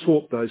to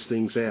sort those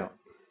things out,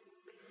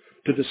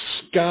 to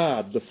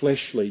discard the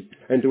fleshly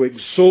and to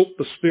exalt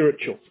the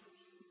spiritual.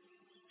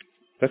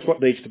 That's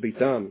what needs to be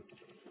done.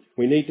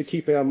 We need to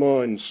keep our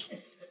minds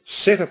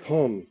set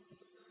upon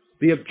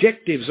the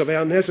objectives of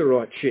our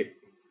Nazariteship,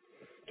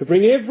 to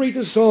bring every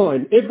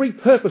design, every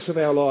purpose of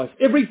our life,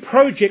 every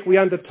project we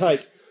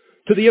undertake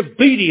to the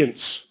obedience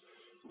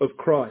of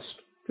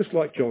Christ, just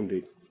like John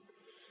did.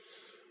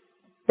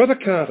 Brother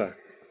Carter,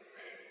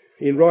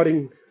 in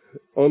writing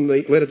on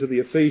the letter to the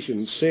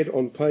Ephesians, said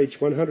on page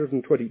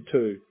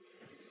 122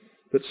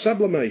 that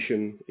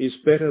sublimation is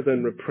better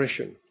than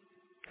repression.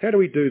 How do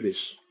we do this?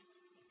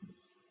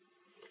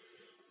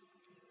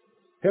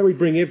 How do we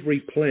bring every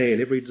plan,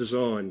 every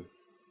design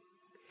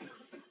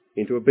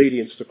into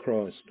obedience to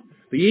Christ?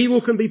 The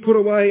evil can be put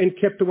away and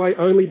kept away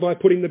only by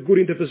putting the good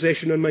into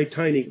possession and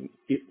maintaining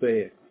it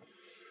there.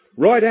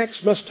 Right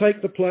acts must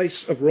take the place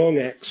of wrong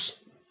acts.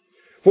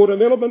 For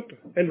development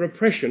and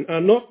repression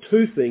are not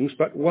two things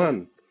but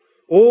one.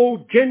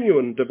 All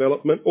genuine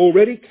development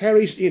already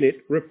carries in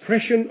it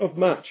repression of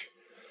much.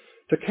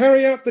 To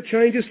carry out the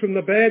changes from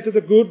the bad to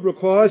the good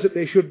requires that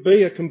there should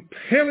be a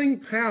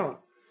compelling power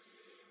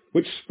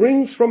which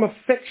springs from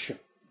affection.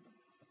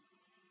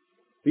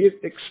 The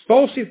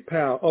expulsive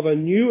power of a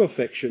new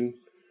affection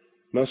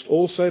must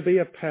also be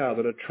a power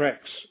that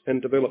attracts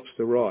and develops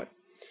the right.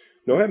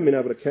 Now, I haven't been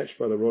able to catch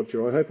Brother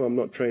Roger. I hope I'm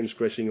not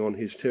transgressing on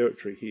his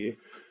territory here.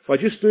 I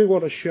just do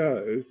want to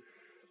show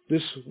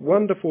this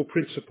wonderful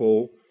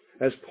principle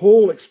as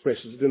Paul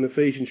expresses it in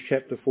Ephesians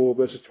chapter 4,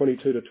 verses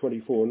 22 to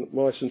 24. And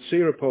my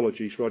sincere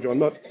apologies, Roger. I'm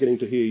not getting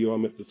to hear you.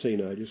 I'm at the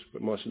teenagers.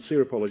 But my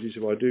sincere apologies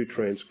if I do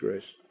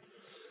transgress.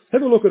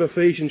 Have a look at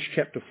Ephesians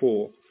chapter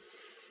 4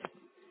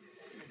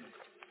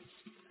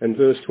 and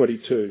verse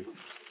 22.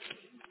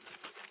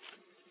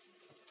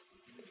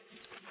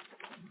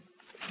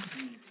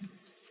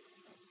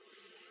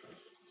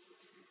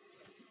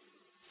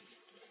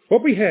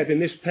 What we have in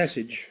this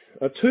passage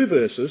are two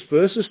verses,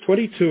 verses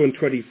 22 and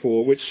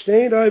 24, which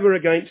stand over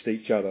against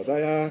each other.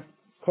 They are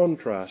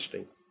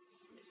contrasting.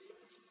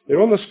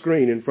 They're on the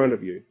screen in front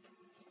of you.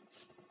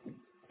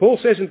 Paul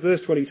says in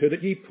verse 22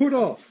 that ye put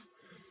off,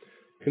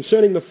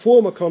 concerning the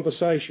former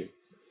conversation,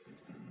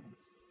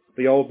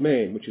 the old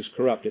man, which is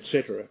corrupt,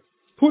 etc.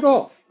 Put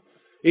off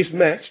is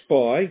matched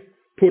by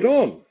put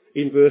on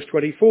in verse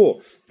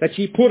 24. That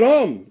ye put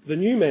on the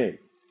new man.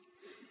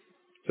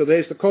 So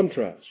there's the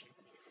contrast.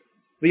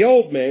 The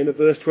old man of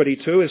verse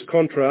 22 is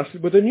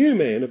contrasted with the new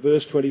man of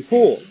verse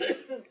 24.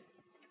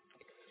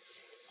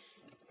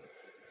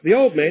 The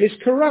old man is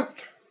corrupt,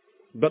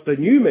 but the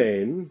new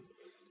man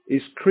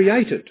is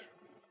created.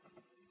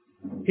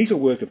 He's a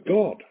work of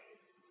God.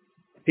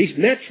 He's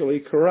naturally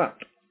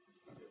corrupt.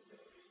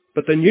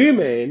 But the new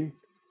man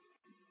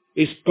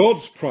is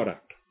God's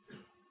product.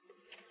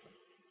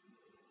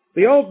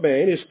 The old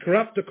man is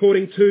corrupt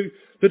according to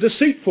the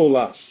deceitful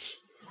lusts,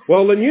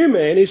 while the new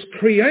man is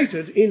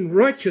created in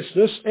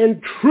righteousness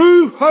and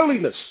true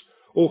holiness,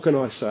 or can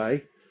I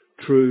say,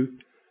 true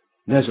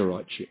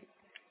Nazariteship.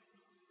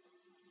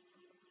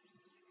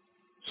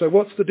 So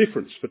what's the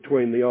difference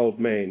between the old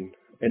man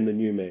and the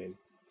new man?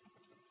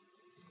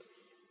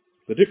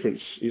 The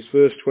difference is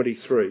verse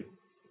 23,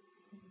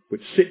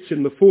 which sits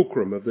in the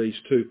fulcrum of these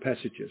two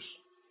passages.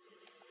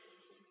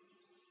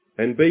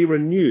 And be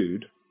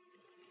renewed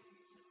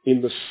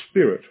in the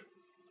spirit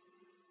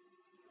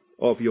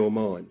of your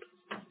mind.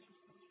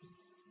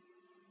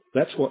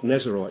 That's what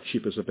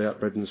Nazariteship is about,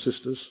 brothers and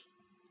sisters.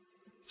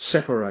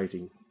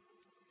 Separating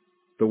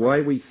the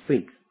way we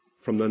think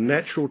from the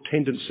natural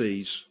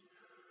tendencies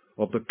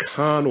of the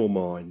carnal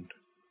mind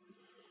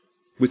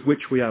with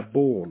which we are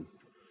born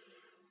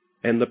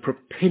and the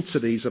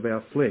propensities of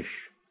our flesh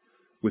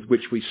with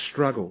which we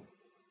struggle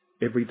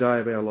every day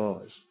of our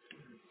lives.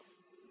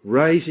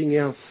 Raising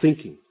our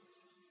thinking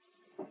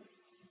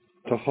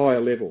to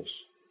higher levels.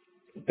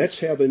 That's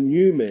how the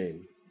new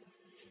man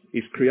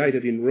is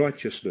created in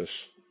righteousness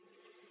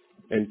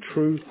and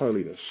true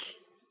holiness.